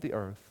salt of the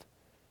earth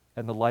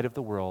and the light of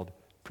the world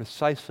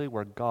precisely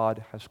where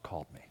God has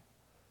called me?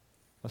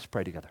 Let's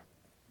pray together.